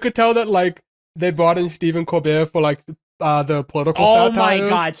you could tell that like they brought in Stephen Colbert for like the political. Oh satire. my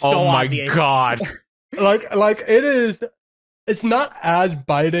god! So obvious. God! like it is. It's not as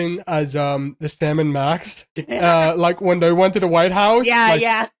biting as the Sam and Max. Like when they went to the White House. Yeah, like,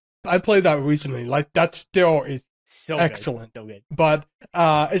 yeah. I played that recently. Like that still is So excellent. Good. So good. But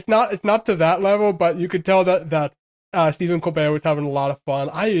it's not to that level. But you could tell that Stephen Colbert was having a lot of fun.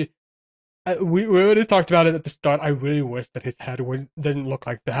 We already talked about it at the start. I really wish that his head didn't look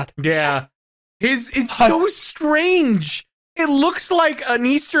like that. Yeah, it's so strange. It looks like an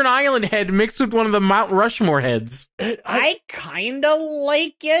Eastern Island head mixed with one of the Mount Rushmore heads. I kind of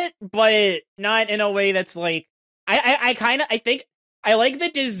like it, but not in a way that's like I think I like the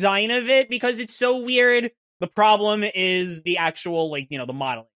design of it because it's so weird. The problem is the actual the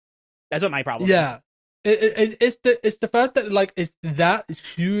modeling. That's what my problem is. Yeah. It's the fact that like it's that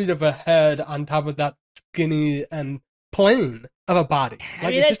huge of a head on top of that skinny and plain of a body. Like,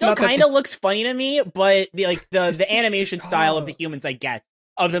 I mean, that still kind of looks funny to me, but the animation style of the humans, I guess,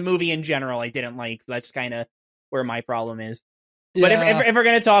 of the movie in general, I didn't like. So that's kind of where my problem is. Yeah. But if we're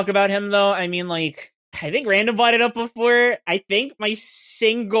gonna talk about him, though, I mean, like, I think Random brought it up before. I think my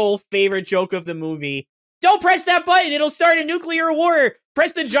single favorite joke of the movie: "Don't press that button; it'll start a nuclear war.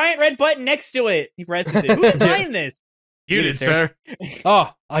 Press the giant red button next to it." He presses it. Who designed this? You did, sir.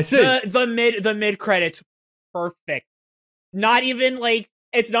 Oh, I see. The mid credits, perfect. Not even like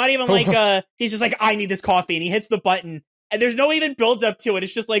it's not even like he's just like, I need this coffee, and he hits the button, and there's no even build up to it.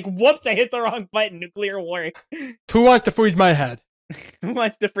 It's just like, whoops, I hit the wrong button. Nuclear war. Who wants to freeze my head? Who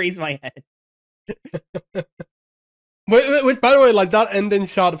wants to freeze my head? Which, by the way, like that ending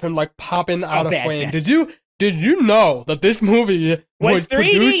shot of him like popping out of frame. Bad. Did you know that this movie was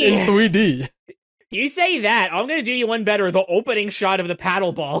 3D? Produced in 3D? You say that, I'm gonna do you one better. The opening shot of the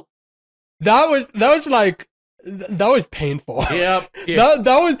paddle ball. That was painful. Yep.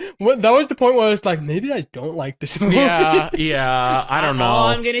 That was the point where it's like, maybe I don't like this movie. Yeah. I don't know. All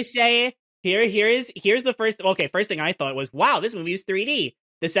I'm gonna say here's the first. Okay, first thing I thought was, wow, this movie is 3D.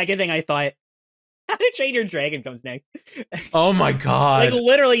 The second thing I thought, How to Train Your Dragon comes next. Oh my god! Like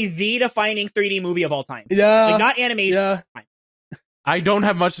literally the defining 3D movie of all time. Yeah, like not animation. Yeah. I don't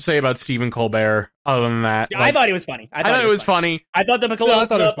have much to say about Stephen Colbert other than that. I thought it was funny. I thought it was funny. I thought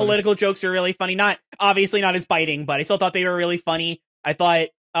the political jokes were really funny. Not obviously not as biting, but I still thought they were really funny. I thought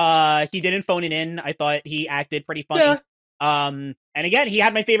he didn't phone it in. I thought he acted pretty funny. Yeah. And again, he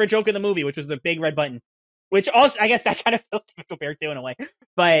had my favorite joke in the movie, which was the big red button. Which also, I guess that kind of feels Stephen Colbert too in a way.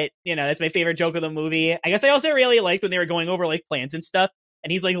 But, that's my favorite joke of the movie. I guess I also really liked when they were going over like plans and stuff.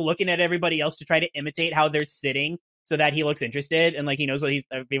 And he's like looking at everybody else to try to imitate how they're sitting so that he looks interested and like he knows what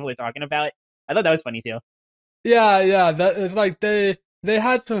people are talking about. I thought that was funny too. Yeah. That is like they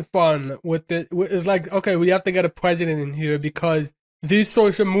had some fun with it. It's like, okay, we have to get a president in here because these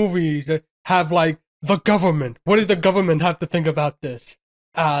sorts of movies have like the government. What does the government have to think about this?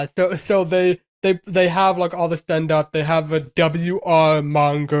 So they have like all the stand up. They have a WR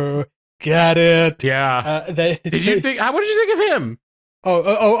monger. Get it? Yeah. What did you think of him?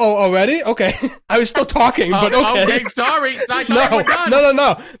 Already? Okay. I was still talking, but okay. Okay, sorry. I thought you were done.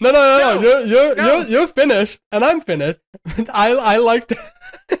 No. You're finished, and I'm finished. I liked.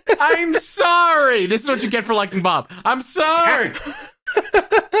 I'm sorry. This is what you get for liking Bob. I'm sorry.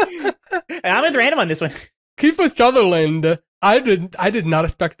 And I'm with Random on this one. Kiefer Sutherland. I did not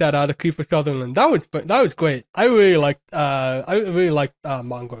expect that out of Kiefer Sutherland. That was great. I really liked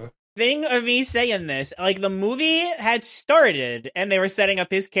Mongo. Thing of me saying this, like, the movie had started and they were setting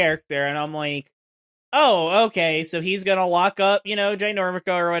up his character, and I'm like, oh, okay, so he's gonna lock up, Jay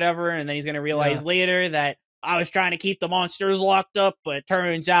Normico or whatever, and then he's gonna realize later that I was trying to keep the monsters locked up, but it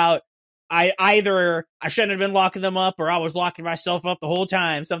turns out I shouldn't have been locking them up, or I was locking myself up the whole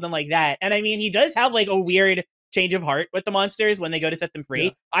time, something like that. And I mean, he does have like a weird change of heart with the monsters when they go to set them free.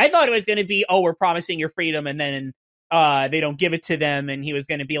 Yeah. I thought it was gonna be, oh, we're promising your freedom, and then they don't give it to them, and he was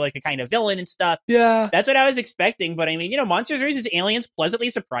going to be like a kind of villain and stuff. Yeah. That's what I was expecting, but I mean, Monsters vs. Aliens pleasantly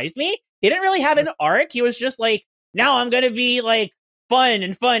surprised me. He didn't really have an arc. He was just like, now I'm going to be like fun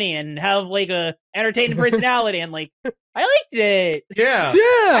and funny and have like a entertaining personality, and like, I liked it. Yeah.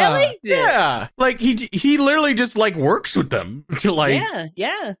 I liked it. Yeah. Like, he literally just like works with them to like.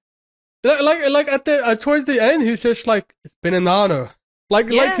 Yeah. Like at the towards the end, he's just like, it's been an honor. Like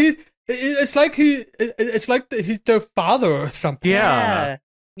It's like he's their father or something. Yeah.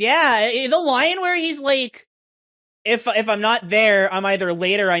 The line where he's like, if I'm not there, I'm either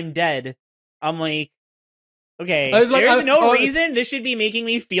late or I'm dead. I'm like, okay, there's no reason this should be making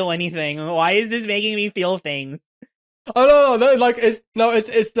me feel anything. Why is this making me feel things? Oh no, like it's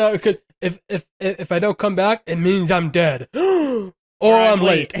because if I don't come back, it means I'm dead. Or I'm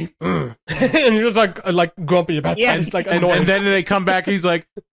late. And he's just like grumpy about that. It's like annoying. And then they come back and he's like,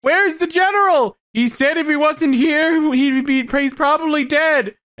 where's the general? He said if he wasn't here, he's probably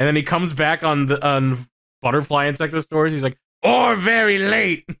dead. And then he comes back on Butterfly Insect Stores. He's like, or very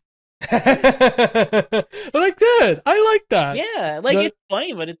late. Like that. I like that. Yeah, like it's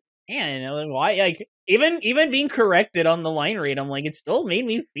funny, but it's, man, why? Like even being corrected on the line read, I'm like, it still made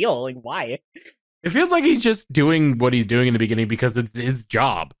me feel like, why? It feels like he's just doing what he's doing in the beginning because it's his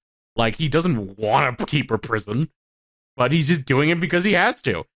job. Like, he doesn't want to keep her prison, but he's just doing it because he has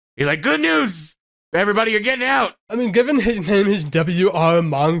to. He's like, good news! Everybody, you're getting out! I mean, given his name is W.R.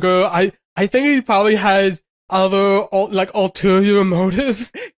 Manga, I think he probably has other, like, ulterior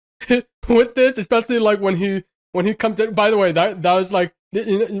motives with this, especially, like, when he comes in. By the way, that was, like,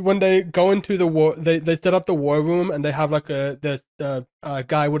 when they go into the war, they set up the war room, and they have, like, this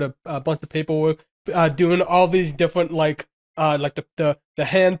guy with a bunch of paperwork, doing all these different, like the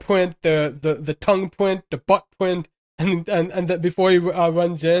hand print, the tongue print, the butt print, and before he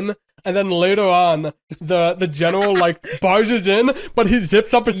runs in, and then later on, the general like barges in, but he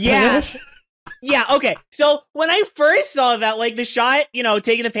zips up his pants. Yeah, okay. So when I first saw that, like the shot,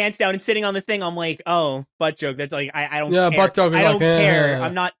 taking the pants down and sitting on the thing, I'm like, oh, butt joke. That's like, I don't care. Butt joke. I don't care.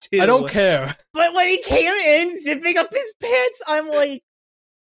 I'm not too. I don't care. But when he came in zipping up his pants, I'm like,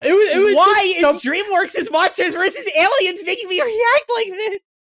 it was why is DreamWorks' Monsters vs. Aliens making me react like this?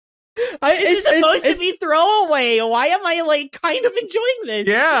 This is supposed to be throwaway. Why am I like kind of enjoying this?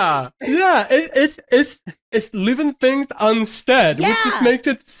 Yeah. It's leaving things unsaid, which just makes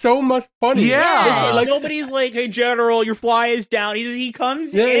it so much funny. Yeah. Like, nobody's like, hey General, your fly is down. He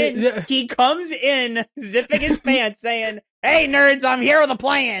comes in. Yeah. He comes in zipping his pants, saying, "Hey nerds, I'm here with a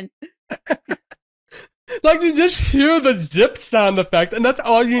plan." Like, you just hear the zip sound effect, and that's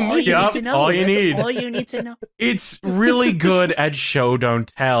all you need. Yep, all you need. All you need to know. It's really good at show don't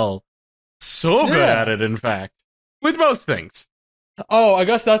tell. So good at it, in fact. With most things. Oh, I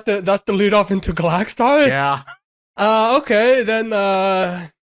guess that's the lead off into Galaxstar? Yeah. Okay, then I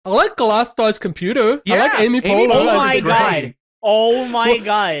like Galaxstar's computer. Yeah, I like Amy Poehler. Oh my god. Oh my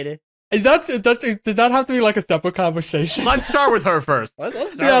god. Did that have to be like a separate conversation? Let's start with her first.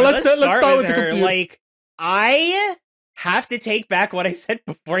 Let's start with the her. computer. Like, I have to take back what I said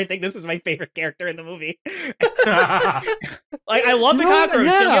before. I think this is my favorite character in the movie. Like, I love the cockroach.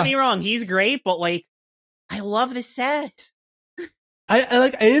 Don't get me wrong, he's great, but like, I love the sass. I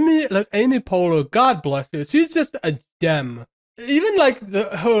like Amy Poehler. God bless her. She's just a gem. Even like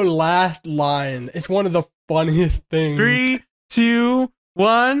her last line is one of the funniest things. 3, 2,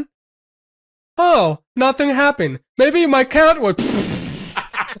 1. Oh, nothing happened. Maybe my cat would.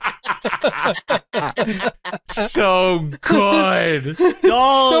 So good.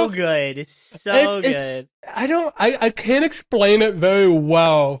 So good. So good. I can't explain it very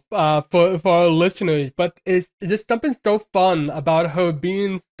well for our listeners, but it's just something so fun about her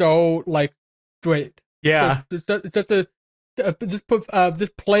being so like straight. Yeah. Just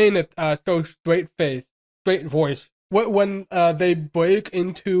playing it so straight voice. when they break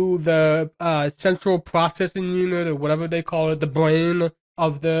into the central processing unit or whatever they call it, the brain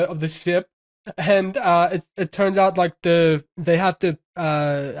of the ship, and it turns out like they have to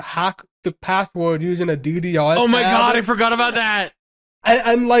hack the password using a DDR. Oh my god, I forgot about that.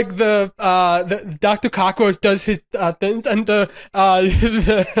 And like the Dr. Cockroach does his things, and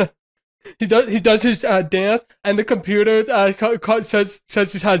he does his dance, and the computer says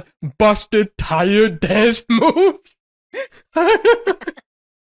he has busted tire dance moves.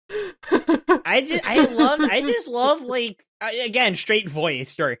 I just love like again straight voice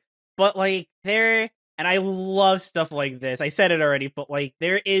story, but like and I love stuff like this. I said it already, but like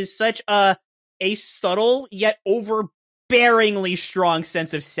there is such a subtle yet overbearingly strong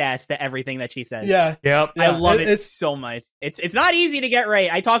sense of sass to everything that she says. Yeah, yep. I love it so much. It's not easy to get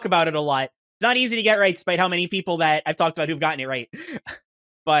right. I talk about it a lot. It's not easy to get right, despite how many people that I've talked about who've gotten it right.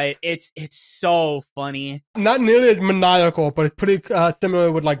 But it's so funny. Not nearly as maniacal, but it's pretty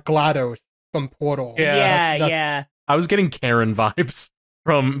similar with like GLaDOS from Portal. Yeah. I was getting Karen vibes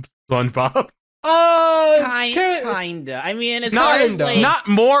from SpongeBob. Kinda. I mean, as far as like, not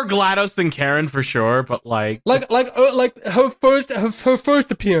more GLaDOS than Karen for sure, but like her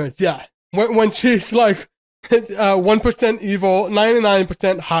first appearance. Yeah, when she's like 1% evil,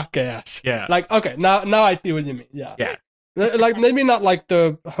 99% hot gas. Yeah. Like okay, now I see what you mean. Yeah. Yeah. Like maybe not like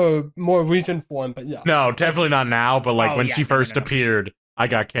her more recent form, but yeah. No, definitely not now. But like when she first appeared,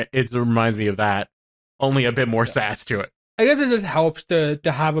 it reminds me of that. Only a bit more sass to it. I guess it just helps to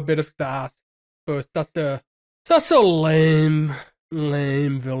have a bit of sass. So such a lame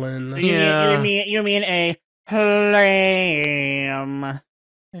villain. Yeah. You mean a lame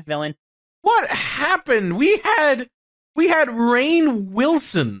villain? What happened? We had Rainn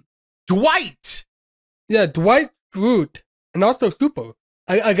Wilson, Dwight. Yeah, Dwight Schrute, and also Super.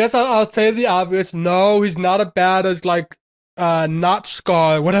 I guess I'll say the obvious. No, he's not as bad as like not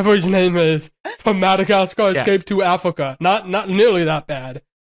Scar, whatever his name is, from Madagascar Escape to Africa. Not nearly that bad,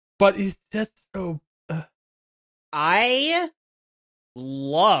 but he's just so. I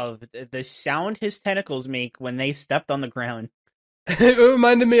loved the sound his tentacles make when they stepped on the ground. It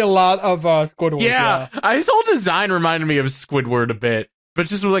reminded me a lot of Squidward. Yeah, his whole design reminded me of Squidward a bit. But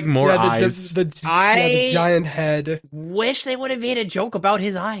just with like more eyes. The giant head. Wish they would have made a joke about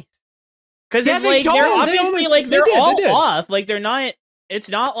his eyes. Because it's they like they're obviously like they're all off. Like they're not. It's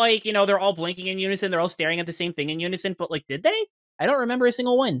not like they're all blinking in unison. They're all staring at the same thing in unison. But like, did they? I don't remember a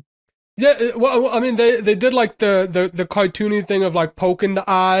single one. Yeah, well, I mean, they did like the cartoony thing of like poking the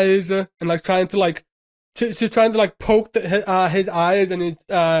eyes and like trying to like she's trying to like poke his eyes and he's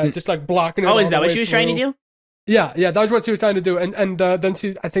just like blocking it. Oh, is that what she was trying to do? Yeah, that was what she was trying to do, and then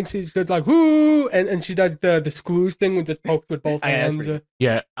I think she's just like whoo, and she does the screws thing with just poked with both hands.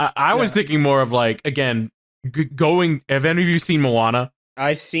 Yeah, I was thinking more of like again going. Have any of you seen Moana?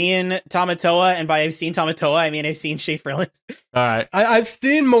 I've seen Tamatoa, and by I've seen Tamatoa, I mean I've seen Schaeferless. All right, I've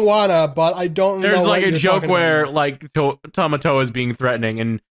seen Moana, but I don't. There's know like what a joke where about. like Tamatoa is being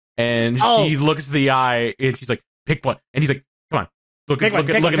threatening, and she looks at the eye, and she's like, "Pick one," and he's like, "Come on, look at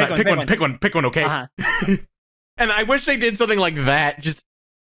that, pick one, okay." Uh-huh. And I wish they did something like that, just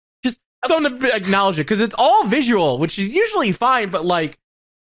something to acknowledge it, because it's all visual, which is usually fine, but like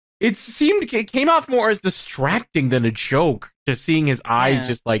it came off more as distracting than a joke. Just seeing his eyes,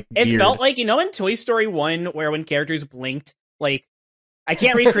 just like it weird. felt like in Toy Story 1, where when characters blinked, like I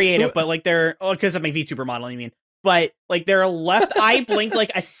can't recreate it, but like they're because of my VTuber model, I mean. But like their left eye blinked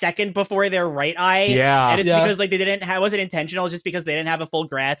like a second before their right eye, and it's because like it wasn't intentional, just because they didn't have a full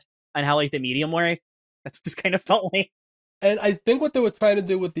grasp on how like the medium worked. That's what this kind of felt like. And I think what they were trying to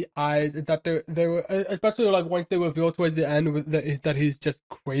do with the eyes is that they were, especially like once they reveal towards the end, that he's just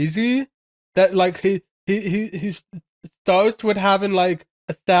crazy. That like he starts with having like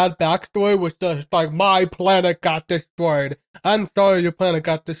a sad backstory, which is like my planet got destroyed. I'm sorry your planet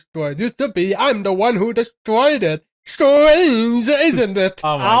got destroyed. Used to be I'm the one who destroyed it. Strange, isn't it?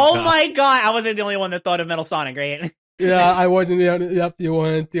 Oh my god! I wasn't the only one that thought of Metal Sonic, right? Yeah, I wasn't the only. Yep, you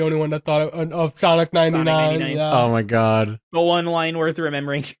weren't the only one that thought of Sonic 99. Yeah. Oh my god, the one line worth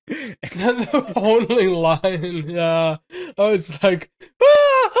remembering. The only line, yeah. Oh, it's like,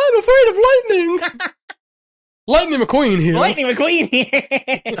 I'm afraid of lightning. Lightning McQueen here. Lightning McQueen here.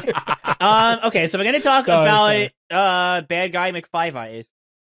 Okay, so we're gonna talk about bad guy McFive Eyes.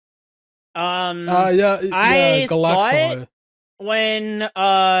 I thought when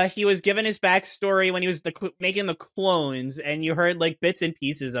he was given his backstory when he was making the clones and you heard like bits and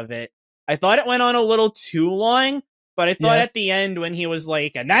pieces of it, I thought it went on a little too long, but I thought at the end when he was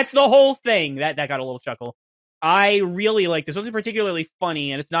like, and that's the whole thing, that got a little chuckle. I really liked this. It wasn't particularly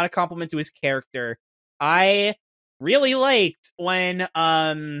funny, and it's not a compliment to his character. I really liked when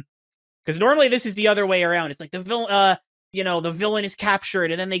because normally this is the other way around. It's like the villain, the villain is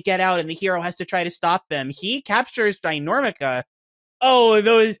captured and then they get out and the hero has to try to stop them. He captures Ginormica. Oh,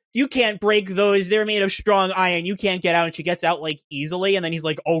 those, you can't break those. They're made of strong iron. You can't get out. And she gets out like easily. And then he's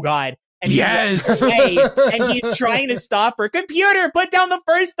like, oh God. And yes. Like, hey, and he's trying to stop her. Computer, put down the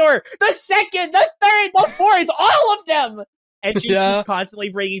first door, the second, the third, the fourth, all of them. And she's just constantly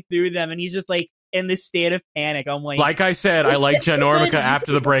breaking through them. And he's just like in this state of panic. I'm like I said, I like Ginormica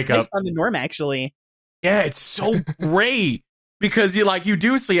after the breakup. On the norm, actually. Yeah, it's so great because you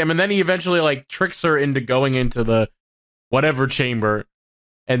do see him, and then he eventually like tricks her into going into the whatever chamber,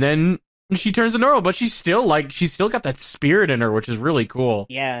 and then she turns to normal, but she's still got that spirit in her, which is really cool.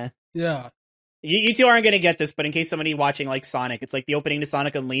 Yeah. Yeah. You two aren't going to get this, but in case somebody watching like Sonic, it's like the opening to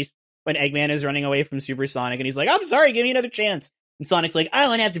Sonic Unleashed when Eggman is running away from Super Sonic and he's like, I'm sorry, give me another chance. And Sonic's like, I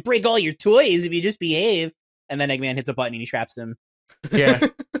don't have to break all your toys if you just behave. And then Eggman hits a button and he traps him. Yeah.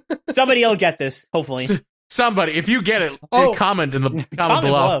 Somebody will get this, hopefully. Somebody, if you get it, comment in the comment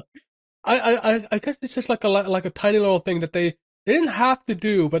below. I guess it's just like a tiny little thing that they didn't have to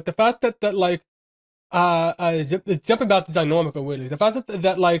do, but the fact that like jumping back to Ginormica, really, the fact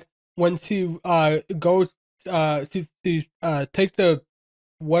that like when she goes she takes the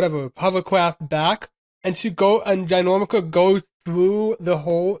hovercraft back and Ginormica goes through the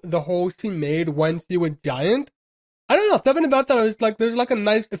hole she made when she was giant. I don't know, something about that. It felt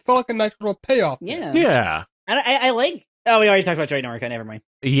like a nice little payoff. Yeah. Yeah. And I like. Oh, we already talked about Ginormica. Never mind.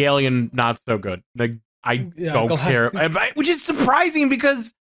 The alien, not so good. Like, I don't care, which is surprising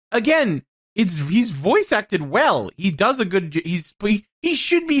because again, he's voice acted well. He does a good. He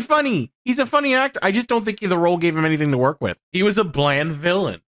should be funny. He's a funny actor. I just don't think the role gave him anything to work with. He was a bland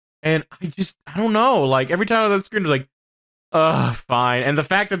villain, and I don't know. Like every time on the screen, it was like, fine. And the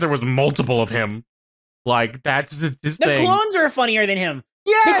fact that there was multiple of him, like that's just the thing. Clones are funnier than him.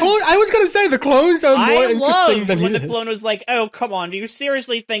 Yeah, I was gonna say the clones are more interesting than when the clone was like, "Oh, come on! Do you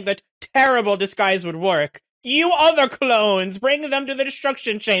seriously think that terrible disguise would work? You other clones, bring them to the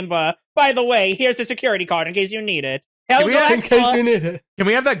destruction chamber. By the way, here's a security card in case you need it. Can we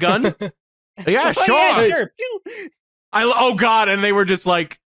have that gun? Yeah, sure. Yeah, sure. Oh God! And they were just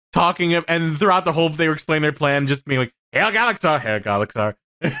like talking, and throughout the whole, they were explaining their plan, just being like, "Hail Galaxar."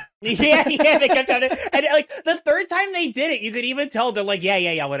 yeah, they kept on it. And like the third time they did it, you could even tell they're like,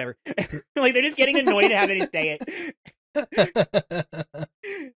 yeah, whatever. Like they're just getting annoyed at having to say it.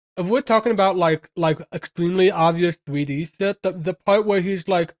 If we're talking about like extremely obvious 3D shit, the part where he's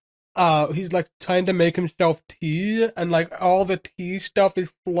like trying to make himself tea and like all the tea stuff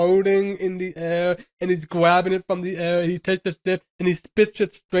is floating in the air and he's grabbing it from the air and he takes a sip and he spits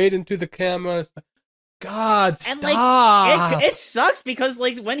it straight into the camera. It's like, God, stop. And like it sucks because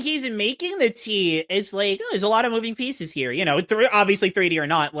like when he's making the tea, it's like there's a lot of moving pieces here. Obviously 3D or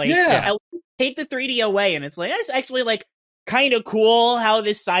not. Like, take the 3D away, and it's like it's actually like kind of cool how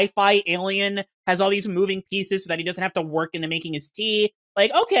this sci-fi alien has all these moving pieces so that he doesn't have to work into making his tea.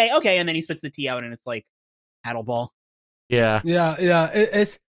 Like, okay, and then he spits the tea out, and it's like paddleball. Yeah.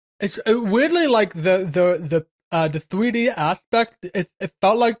 It's weirdly like the 3D aspect, it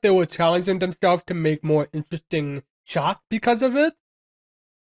felt like they were challenging themselves to make more interesting shots because of it.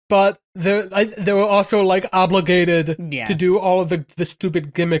 But they were also like obligated to do all of the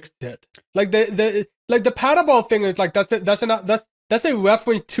stupid gimmick shit. Like the paddleball thing is like that's a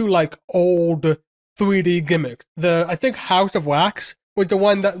reference to like old 3D gimmicks. I think House of Wax was the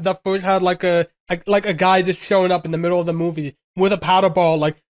one that first had like a guy just showing up in the middle of the movie with a paddleball,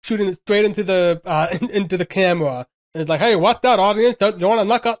 like shooting it straight into the camera. And it's like, hey, what's that, audience? Don't you want to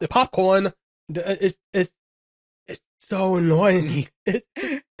knock out the popcorn? It's so annoying.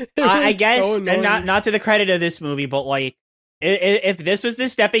 I guess, so and not to the credit of this movie, but like, if this was the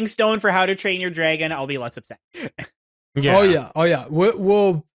stepping stone for How to Train Your Dragon, I'll be less upset. Yeah. Oh yeah.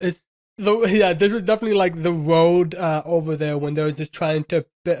 This is definitely like the road over there when they were just trying to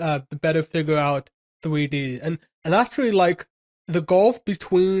better figure out 3D and actually like. The gulf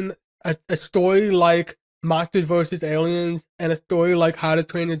between a story like Monsters vs. Aliens and a story like How to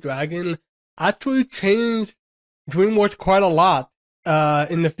Train Your Dragon actually changed DreamWorks quite a lot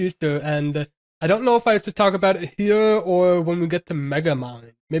in the future. And I don't know if I have to talk about it here or when we get to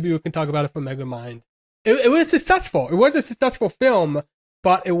Megamind. Maybe we can talk about it for Megamind. It was successful. It was a successful film,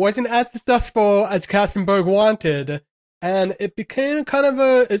 but it wasn't as successful as Katzenberg wanted. And it became kind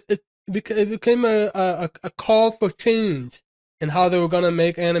of it became a call for change. And how they were going to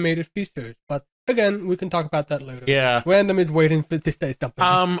make animated features. But again, we can talk about that later. Yeah. Random is waiting to say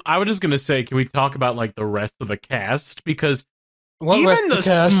something. I was just going to say, can we talk about like the rest of the cast? Because even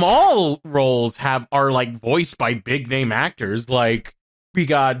the small roles are like voiced by big name actors. Like we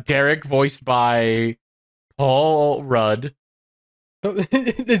got Derek voiced by Paul Rudd.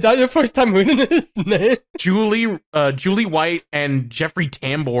 Is that your first time reading his name? Julie White and Jeffrey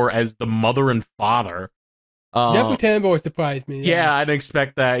Tambor as the mother and father. Jeffrey Tambor surprised me. Yeah, I didn't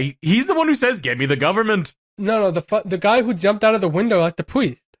expect that. He's the one who says, "Get me the government." No, the guy who jumped out of the window like the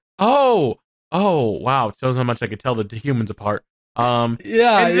priest. Oh, wow! Shows how much I could tell the humans apart. Yeah, and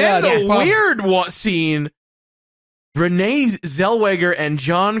then the weird scene. Renee Zellweger and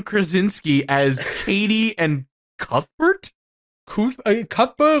John Krasinski as Katie and Cuthbert. Cuthbert or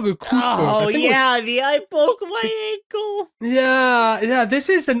Cuthbert? Oh yeah, I broke my ankle. Yeah. This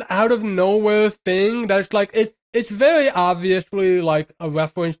is an out of nowhere thing that's like it's very obviously like a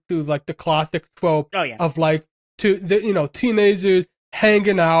reference to like the classic trope of like teenagers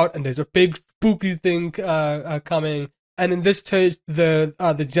hanging out and there's a big spooky thing coming, and in this case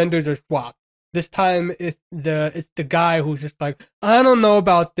the genders are swapped. This time it's the guy who's just like, I don't know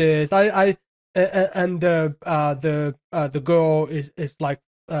about this. And the girl is like,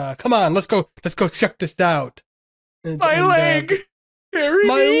 come on, let's go check this out. My leg, carry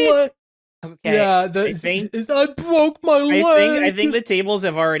me. Leg. Okay. Yeah, I broke my leg. I think the tables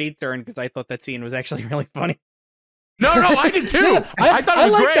have already turned because I thought that scene was actually really funny. No, I did too. Yeah, I thought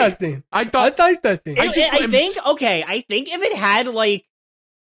it was great. That scene. I liked that scene. I think if it had like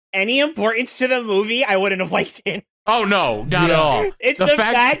any importance to the movie, I wouldn't have liked it. Oh no, not at all. It's the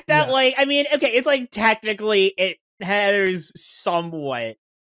fact that like, I mean, okay, it's like technically it matters somewhat,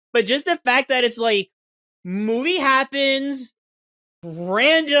 but just the fact that it's like movie happens,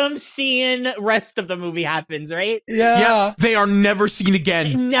 random scene, rest of the movie happens, right? Yeah. They are never seen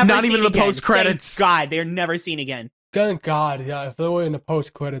again. Not even in the post credits. Thank God, they're never seen again. Thank God, yeah. If they were in the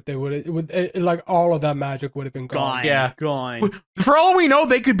post credit, they would like all of that magic would have been gone. Yeah, gone. For all we know,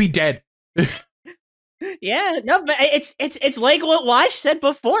 they could be dead. Yeah, no, but it's like what Wash said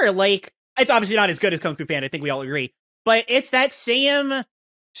before. Like, it's obviously not as good as Kung Fu Panda. I think we all agree, but it's that same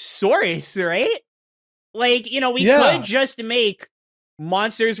source, right? Like, we could just make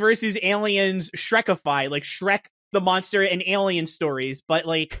monsters versus aliens Shrekify, like Shrek the monster and alien stories, but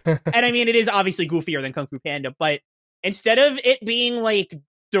like, and I mean, it is obviously goofier than Kung Fu Panda, but instead of it being like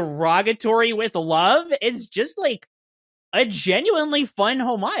derogatory with love, it's just like a genuinely fun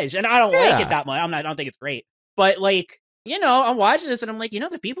homage, and I don't like it that much. I don't think it's great, but like, I'm watching this and I'm like,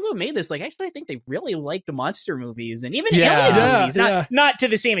 the people who made this, like, actually, I think they really like the monster movies and even alien movies, not to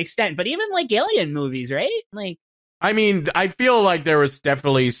the same extent, but even like alien movies, right? Like, I mean, I feel like there was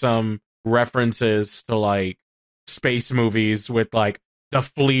definitely some references to like space movies with like the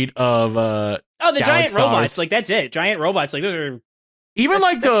fleet of the giant robots, like that's it, giant robots, like those are even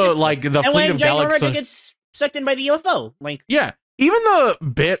like the fleet of Galaxars gets sucked in by the UFO, like even the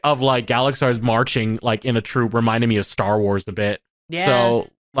bit of like Galaxars marching like in a troop reminded me of Star Wars a bit. Yeah. So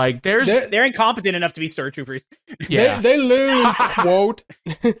like they're incompetent enough to be Stormtroopers. Yeah. They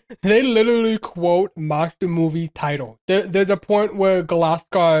literally quote monster movie title. There's a point where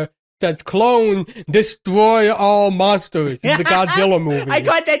Galaskar says, "Clone, destroy all monsters." It's the Godzilla movie. I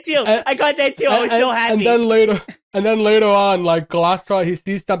got that too. I was so happy. And then later on, like Galaskar, he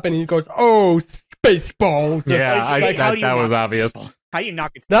sees something and he goes, "Oh, Spaceballs." Yeah, that was obvious. How do you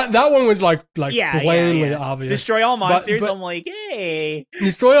knock it? That one was like plainly obvious. Destroy all monsters. But I'm like, hey.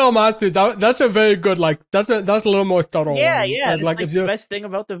 Destroy all monsters. That's a very good that's a little more subtle. Yeah, one. yeah. It's like the best thing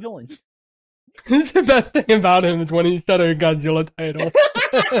about the villain. The best thing about him is when he said a Godzilla title.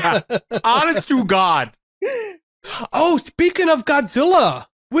 Honest to God. Oh, speaking of Godzilla,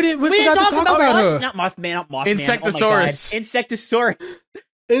 we forgot to talk about her. Not Mothman. Insectosaurus. Oh Insectosaurus.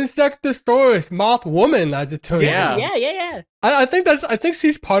 Insectosaurus, Moth Woman, as it turns out. Yeah. I think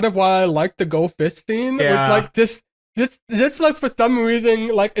she's part of why I like the Go Fist scene. Yeah. It was like this like for some reason,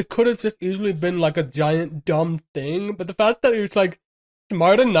 like it could have just easily been like a giant dumb thing, but the fact that he was like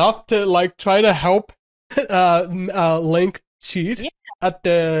smart enough to like try to help Link cheat at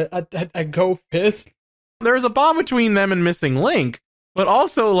Go Fist. There's a bond between them and missing Link, but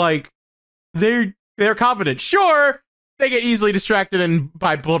also like they're confident. Sure, they get easily distracted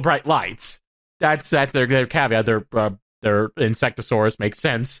by bright lights. That's their caveat. Their Insectosaurus makes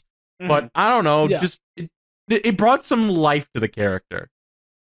sense, but I don't know. Yeah. Just it brought some life to the character.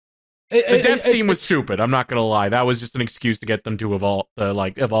 The death scene was stupid. I'm not gonna lie. That was just an excuse to get them to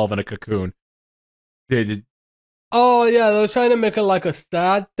evolve in a cocoon. Oh yeah, they were trying to make it like a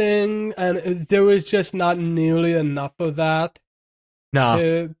sad thing, and there was just not nearly enough of that.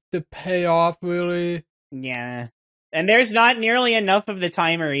 No, to pay off really. Yeah, and there's not nearly enough of the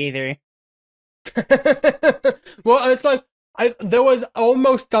timer either. Well, it's like There was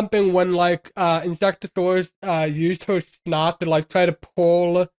almost something when like Insectosaurus used her snot to like try to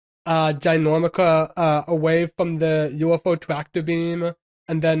pull Ginormica away from the UFO tractor beam,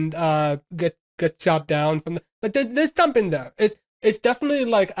 and then get shot down from the. But there's something there. It's definitely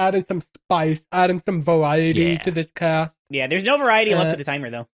like adding some spice, adding some variety to this cast. Yeah, there's no variety left to the timer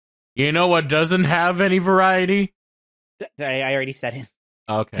though. You know what doesn't have any variety? I already said it.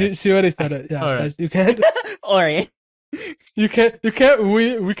 Okay. She already said it. Yeah, right. you can't. All right. You can't. We can't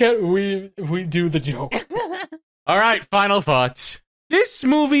redo the joke. All right. Final thoughts. This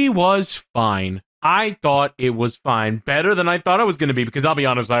movie was fine. I thought it was fine. Better than I thought it was going to be, because I'll be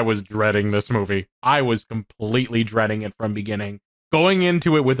honest, I was dreading this movie. I was completely dreading it from beginning, going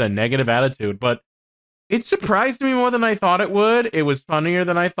into it with a negative attitude, but it surprised me more than I thought it would. It was funnier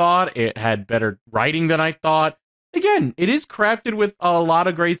than I thought. It had better writing than I thought. Again, it is crafted with a lot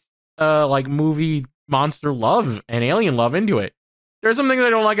of great, like, movie monster love and alien love into it. There's some things I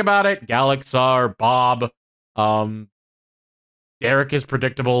don't like about it. Galaxar, Bob, Derek is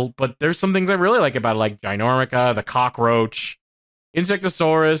predictable, but there's some things I really like about it, like Ginormica, the cockroach,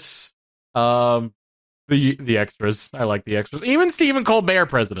 Insectosaurus, the extras. I like the extras. Even Stephen Colbert,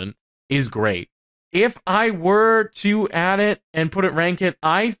 president, is great. If I were to add it and rank it,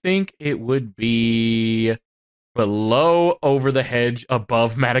 I think it would be below Over the Hedge,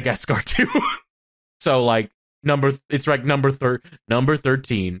 above Madagascar 2. So, like, number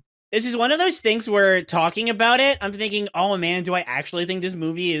 13. This is one of those things where talking about it, I'm thinking, oh man, do I actually think this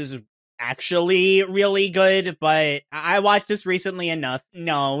movie is actually really good? But I watched this recently enough.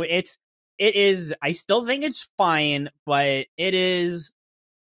 No, it is, I still think it's fine, but it is,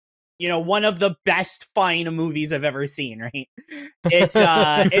 one of the best fine movies I've ever seen, right? It's,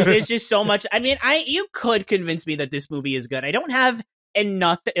 there's just so much. I mean, you could convince me that this movie is good. I don't have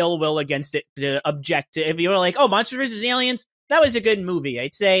enough ill will against it to object to. If you were like, oh, Monsters vs. Aliens, that was a good movie,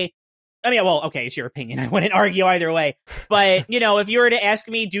 I'd say, well, okay, it's your opinion. I wouldn't argue either way. But, if you were to ask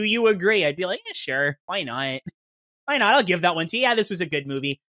me, do you agree? I'd be like, yeah, sure. Why not? Why not? I'll give that one to you. Yeah, this was a good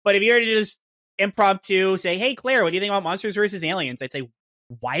movie. But if you were to just impromptu say, hey, Claire, what do you think about Monsters vs. Aliens? I'd say,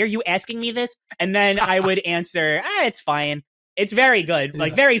 why are you asking me this? And then I would answer, it's fine. It's very good.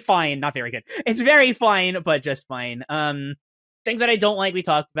 Like, very fine. Not very good. It's very fine, but just fine. Things that I don't like, we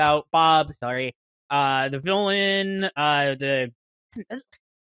talked about. Bob, sorry. The villain, the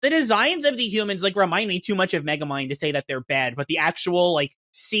designs of the humans, like, remind me too much of Megamind to say that they're bad, but the actual, like,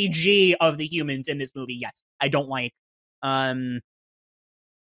 CG of the humans in this movie, yes, I don't like.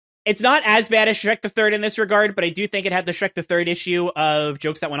 It's not as bad as Shrek the Third in this regard, but I do think it had the Shrek the Third issue of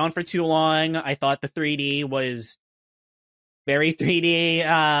jokes that went on for too long. I thought the 3D was very 3D.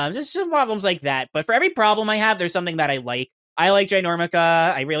 Just some problems like that. But for every problem I have, there's something that I like. I like Ginormica.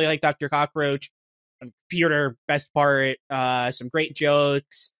 I really like Dr. Cockroach. Computer, best part. Some great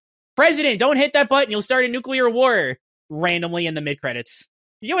jokes. President, don't hit that button. You'll start a nuclear war. Randomly in the mid-credits.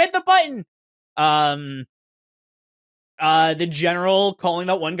 You hit the button! The general calling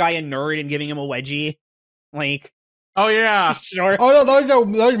that one guy a nerd and giving him a wedgie. Like, oh yeah, sure. Oh no, those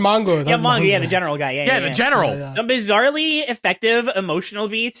Mongo. Yeah, Mongo. Yeah, the general guy. Yeah, the general. Yeah. The bizarrely effective emotional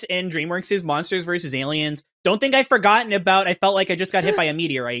beats in DreamWorks' Monsters vs. Aliens. Don't think I've forgotten about. I felt like I just got hit by a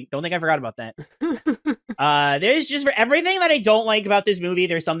meteorite. Don't think I forgot about that. There's just, for everything that I don't like about this movie,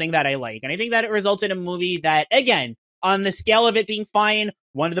 there's something that I like, and I think that it results in a movie that, again, on the scale of it being fine,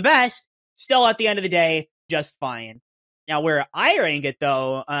 one of the best, still at the end of the day, just fine. Now, where I rank it,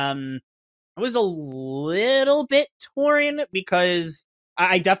 though, I was a little bit torn because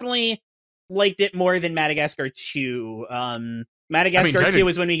I definitely liked it more than Madagascar 2. Madagascar 2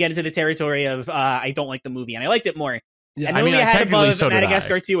 is when we get into the territory of I don't like the movie, and I liked it more. Yeah, and the movie I had above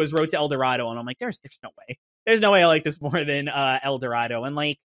Madagascar 2 was Road to El Dorado, and I'm like, there's no way. There's no way I like this more than El Dorado. And,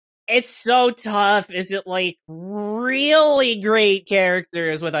 like, it's so tough. Is it, like, really great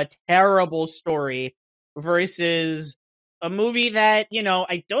characters with a terrible story versus a movie that,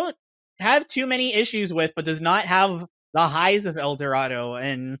 I don't have too many issues with, but does not have the highs of El Dorado.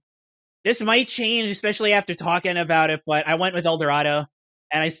 And this might change, especially after talking about it, but I went with El Dorado,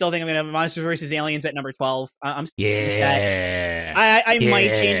 and I still think I'm going to have Monsters vs. Aliens at number 12. I'm yeah. I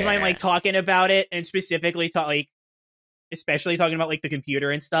might change my, like, talking about it, and specifically, especially talking about, like, the computer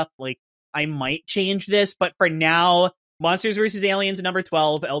and stuff. Like, I might change this, but for now, Monsters vs. Aliens number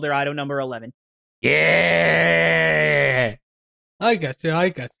 12, El Dorado number 11. Yeah. I guess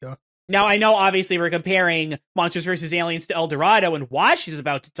so. Now, I know, obviously, we're comparing Monsters vs. Aliens to El Dorado, and Wash is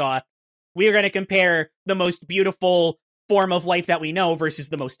about to talk. We are going to compare the most beautiful form of life that we know versus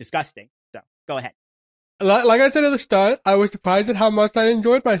the most disgusting. So, go ahead. Like I said at the start, I was surprised at how much I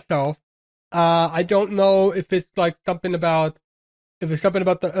enjoyed myself. I don't know if it's like something about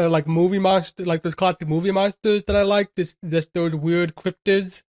the like movie monster, like those classic movie monsters that I like. Those weird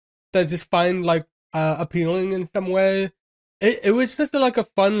cryptids that I just find like appealing in some way. It was just like a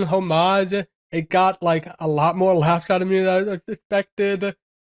fun homage. It got like a lot more laughs out of me than I expected.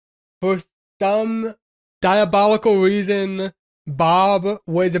 For some diabolical reason, Bob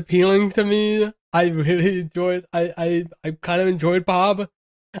was appealing to me. I really enjoyed. I kind of enjoyed Bob.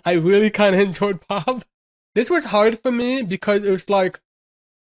 I really kind of enjoyed Bob. This was hard for me because it was like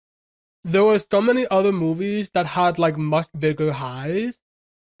there were so many other movies that had like much bigger highs.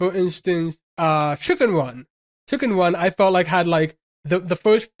 For instance, Chicken Run. Chicken Run, I felt like had like the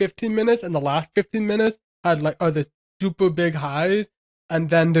first 15 minutes and the last 15 minutes had like the super big highs, and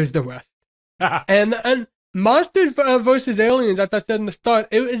then there's the rest. and Monsters vs. Aliens, as I said in the start,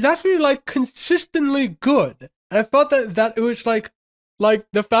 it was actually like consistently good. And I felt that it was like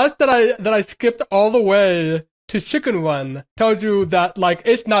the fact that I skipped all the way to Chicken Run tells you that like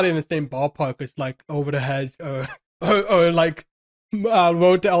it's not in the same ballpark as like Over the Hedge or like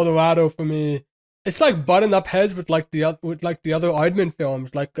Road to El Dorado for me. It's like button up heads with the other Aardman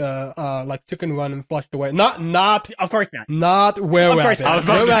films, like Chicken Run and Flushed Away. Not Of course not. Not Were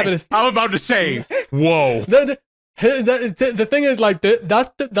Rabbit. I'm about to say, whoa. The thing is, like, that's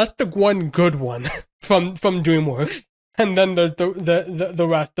the one good one from DreamWorks, and then there's the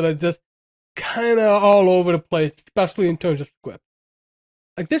rest that are just kind of all over the place, especially in terms of script.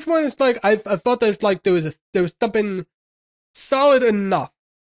 Like this one is like I thought there was something solid enough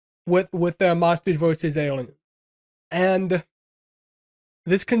with their Monsters vs. Aliens, and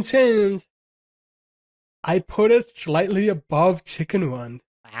this can change. I put it slightly above Chicken Run.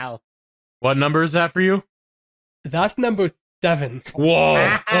 Wow. What number is that for you? That's number 7. Whoa.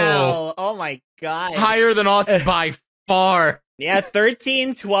 Wow. Oh my god. Higher than us by far. Yeah,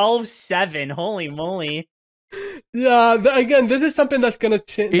 13, 12, 7. Holy moly. Yeah, again, this is something that's gonna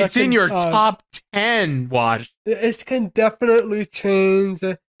change. It's in your top 10, Watch. It can definitely change.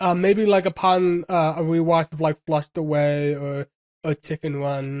 Maybe like upon a rewatch of like Flushed Away or Chicken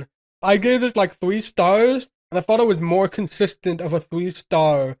Run. I gave it like 3 stars, and I thought it was more consistent of a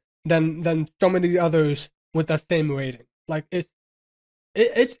 3-star than so many others with that same rating. Like it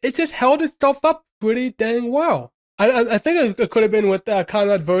just held itself up pretty dang well. I think it could have been with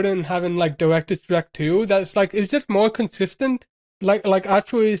Conrad Verdon having like directed Shrek 2. That's like it's just more consistent. Like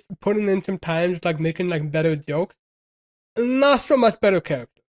actually putting in some times, like making like better jokes. Not so much better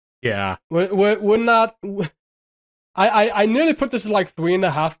character. Yeah, we're not. I nearly put this at like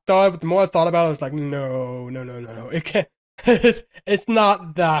 3.5 stars, but the more I thought about it, I was like, no. It can't. It's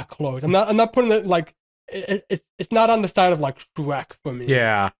not that close. I'm not putting it like it's not on the side of like Shrek for me.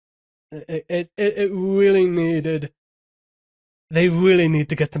 Yeah. It really needed. They really need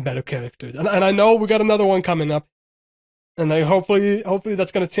to get some better characters, and I know we got another one coming up, and hopefully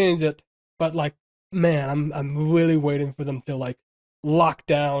that's gonna change it. But like, man, I'm really waiting for them to like lock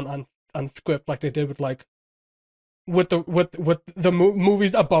down on script like they did with the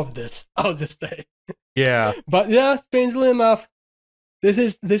movies above this. I'll just say. Yeah. But yeah, strangely enough, this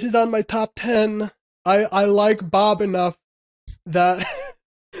is on my top 10. I like Bob enough that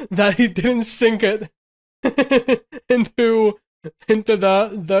that he didn't sink it into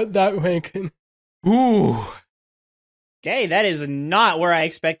that ranking. Ooh. Okay, that is not where I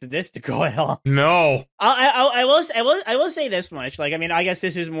expected this to go at all. No. I will say this much. Like, I mean, I guess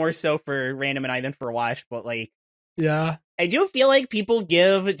this is more so for Random and I than for Wash, but like, yeah, I do feel like people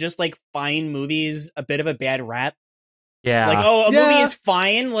give just like fine movies a bit of a bad rap. Yeah. Like, oh, a movie is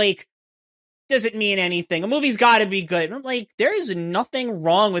fine. Like, doesn't mean anything. A movie's got to be good. And I'm like, there is nothing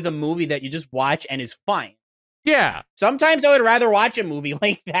wrong with a movie that you just watch and is fine. Yeah. Sometimes I would rather watch a movie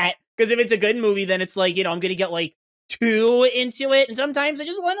like that, because if it's a good movie, then it's like, you know, I'm gonna get like too into it, and sometimes I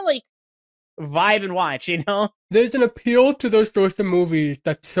just want to like vibe and watch, you know? There's an appeal to those sorts of movies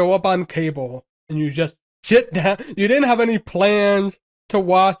that show up on cable and you just sit down. You didn't have any plans to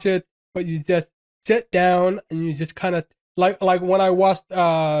watch it, but you just sit down and you just kind of like when I watched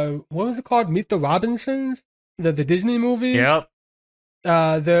what was it called? Meet the Robinsons, the Disney movie. Yep.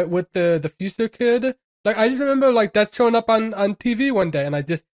 With the Future Kid. Like I just remember like that showing up on TV one day, and I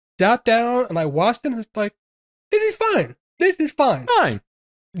just sat down and I watched it and I was like, this is fine. This is fine. Fine.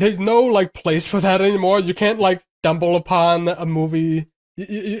 There's no like place for that anymore. You can't like stumble upon a movie.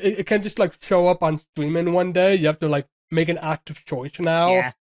 It can't just like show up on streaming one day. You have to like make an active choice now.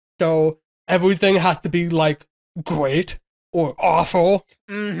 Yeah. So everything has to be like great or awful.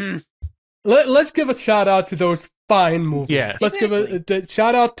 Mm-hmm. Let's give a shout out to those fine movies. Yeah. Let's give a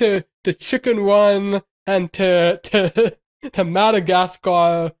shout out to Chicken Run and to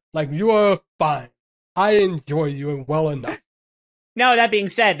Madagascar Like, you are fine. I enjoy you well enough. No, that being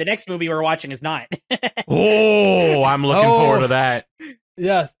said, the next movie we're watching is not. Oh, I'm looking forward to that.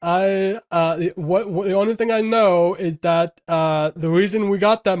 Yes, the only thing I know is that the reason we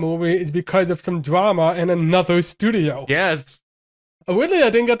got that movie is because of some drama in another studio. Yes. Weirdly, I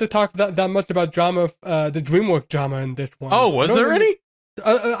didn't get to talk that much about drama, the DreamWorks drama in this one. Oh, was there any?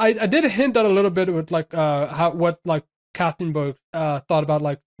 I did hint at a little bit with like what Katzenberg thought about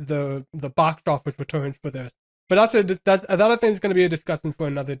like the box office returns for this, but that I think is going to be a discussion for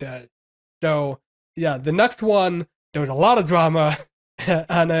another day. So yeah, the next one there was a lot of drama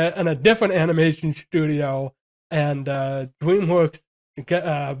and a different animation studio, and DreamWorks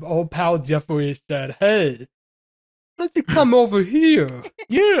old pal Jeffrey said, "Hey, let's come over here."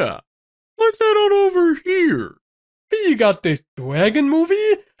 Yeah, let's head on over here. You got this dragon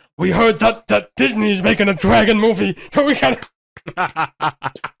movie? We heard that Disney's making a dragon movie, so we got.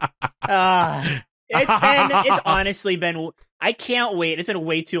 It's honestly been. I can't wait. It's been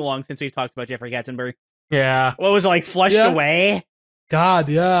way too long since we've talked about Jeffrey Katzenberg. Yeah. What was it, like flushed away? God,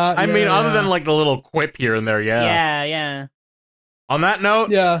 yeah. I mean, other than like the little quip here and there, yeah. Yeah. On that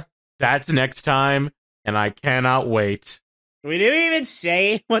note, yeah, that's next time, and I cannot wait. We didn't even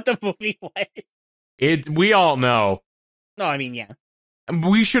say what the movie was. We all know. No, I mean, yeah.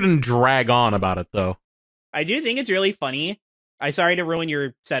 We shouldn't drag on about it, though. I do think it's really funny. I'm sorry to ruin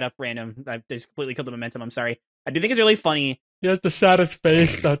your setup, Random. I just completely killed the momentum. I'm sorry. I do think it's really funny. Yeah, it's the saddest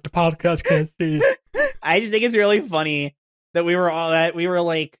face that the podcast can't see. I just think it's really funny that we were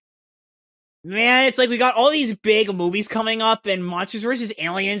like, man, it's like we got all these big movies coming up, and Monsters vs.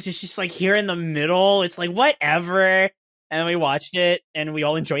 Aliens is just like here in the middle. It's like, whatever. And then we watched it, and we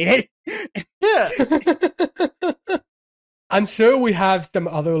all enjoyed it. Yeah. I'm sure we have some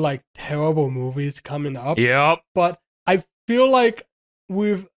other like terrible movies coming up. Yep. But I feel like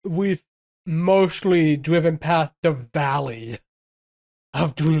we've mostly driven past the valley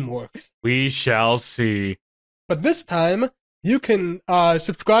of DreamWorks. We shall see. But this time, you can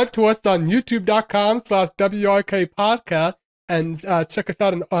subscribe to us on youtube.com/WRK podcast and check us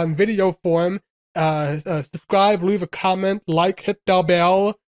out on video form. Subscribe, leave a comment, like, hit the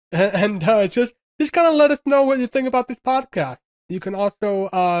bell, and just kind of let us know what you think about this podcast. You can also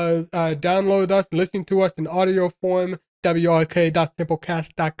download us, listen to us in audio form,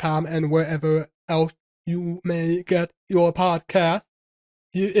 wrk.simplecast.com, and wherever else you may get your podcast.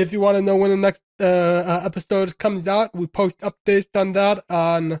 If you want to know when the next episode comes out, we post updates on that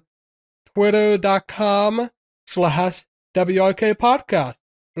on twitter.com/WRK podcast.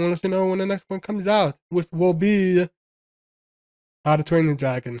 I want us to know when the next one comes out, which will be How to Train Your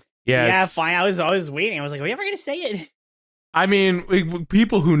Dragon. Yes. Yeah, fine. I was waiting. I was like, are we ever going to say it? I mean,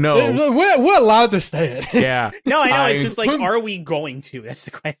 people who know. We're allowed to say it. Yeah. No, I know. It's just like, are we going to? That's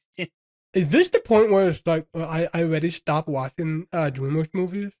the question. Is this the point where it's like, I already stopped watching DreamWorks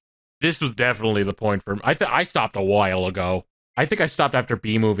movies? This was definitely the point for me. I stopped a while ago. I think I stopped after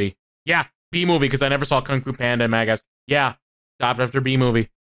B-Movie. Yeah, B-Movie, because I never saw Kung Fu Panda and Madagascar. Yeah, stopped after B-Movie.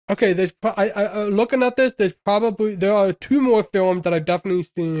 Okay, looking at this, there are two more films that I've definitely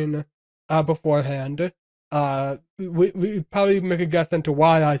seen beforehand. We probably make a guess into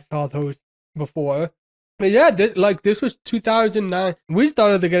why I saw those before. But yeah, this was 2009. We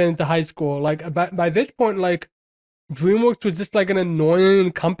started to get into high school. Like by this point, like DreamWorks was just like an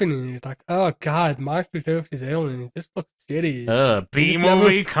annoying company. It's like, oh god, Monsters vs. Aliens. This looks shitty.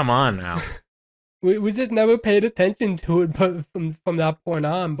 B-Movie, come on now. We just never paid attention to it, but from that point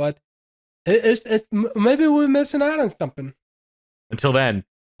on. But it's maybe we're missing out on something. Until then,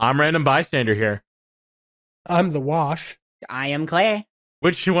 I'm Random Bystander here. I'm the Wash. I am Clay.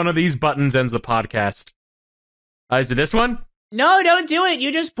 Which one of these buttons ends the podcast? Is it this one? No, don't do it.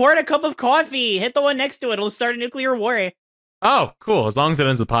 You just poured a cup of coffee. Hit the one next to it. It'll start a nuclear war. Oh, cool. As long as it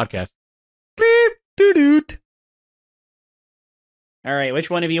ends the podcast. Beep, doo-doot. All right,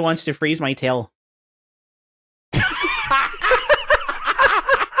 which one of you wants to freeze my tail?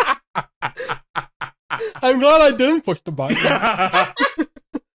 I'm glad I didn't push the button.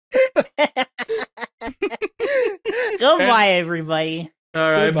 Goodbye, everybody.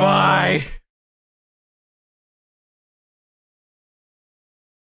 All right, bye.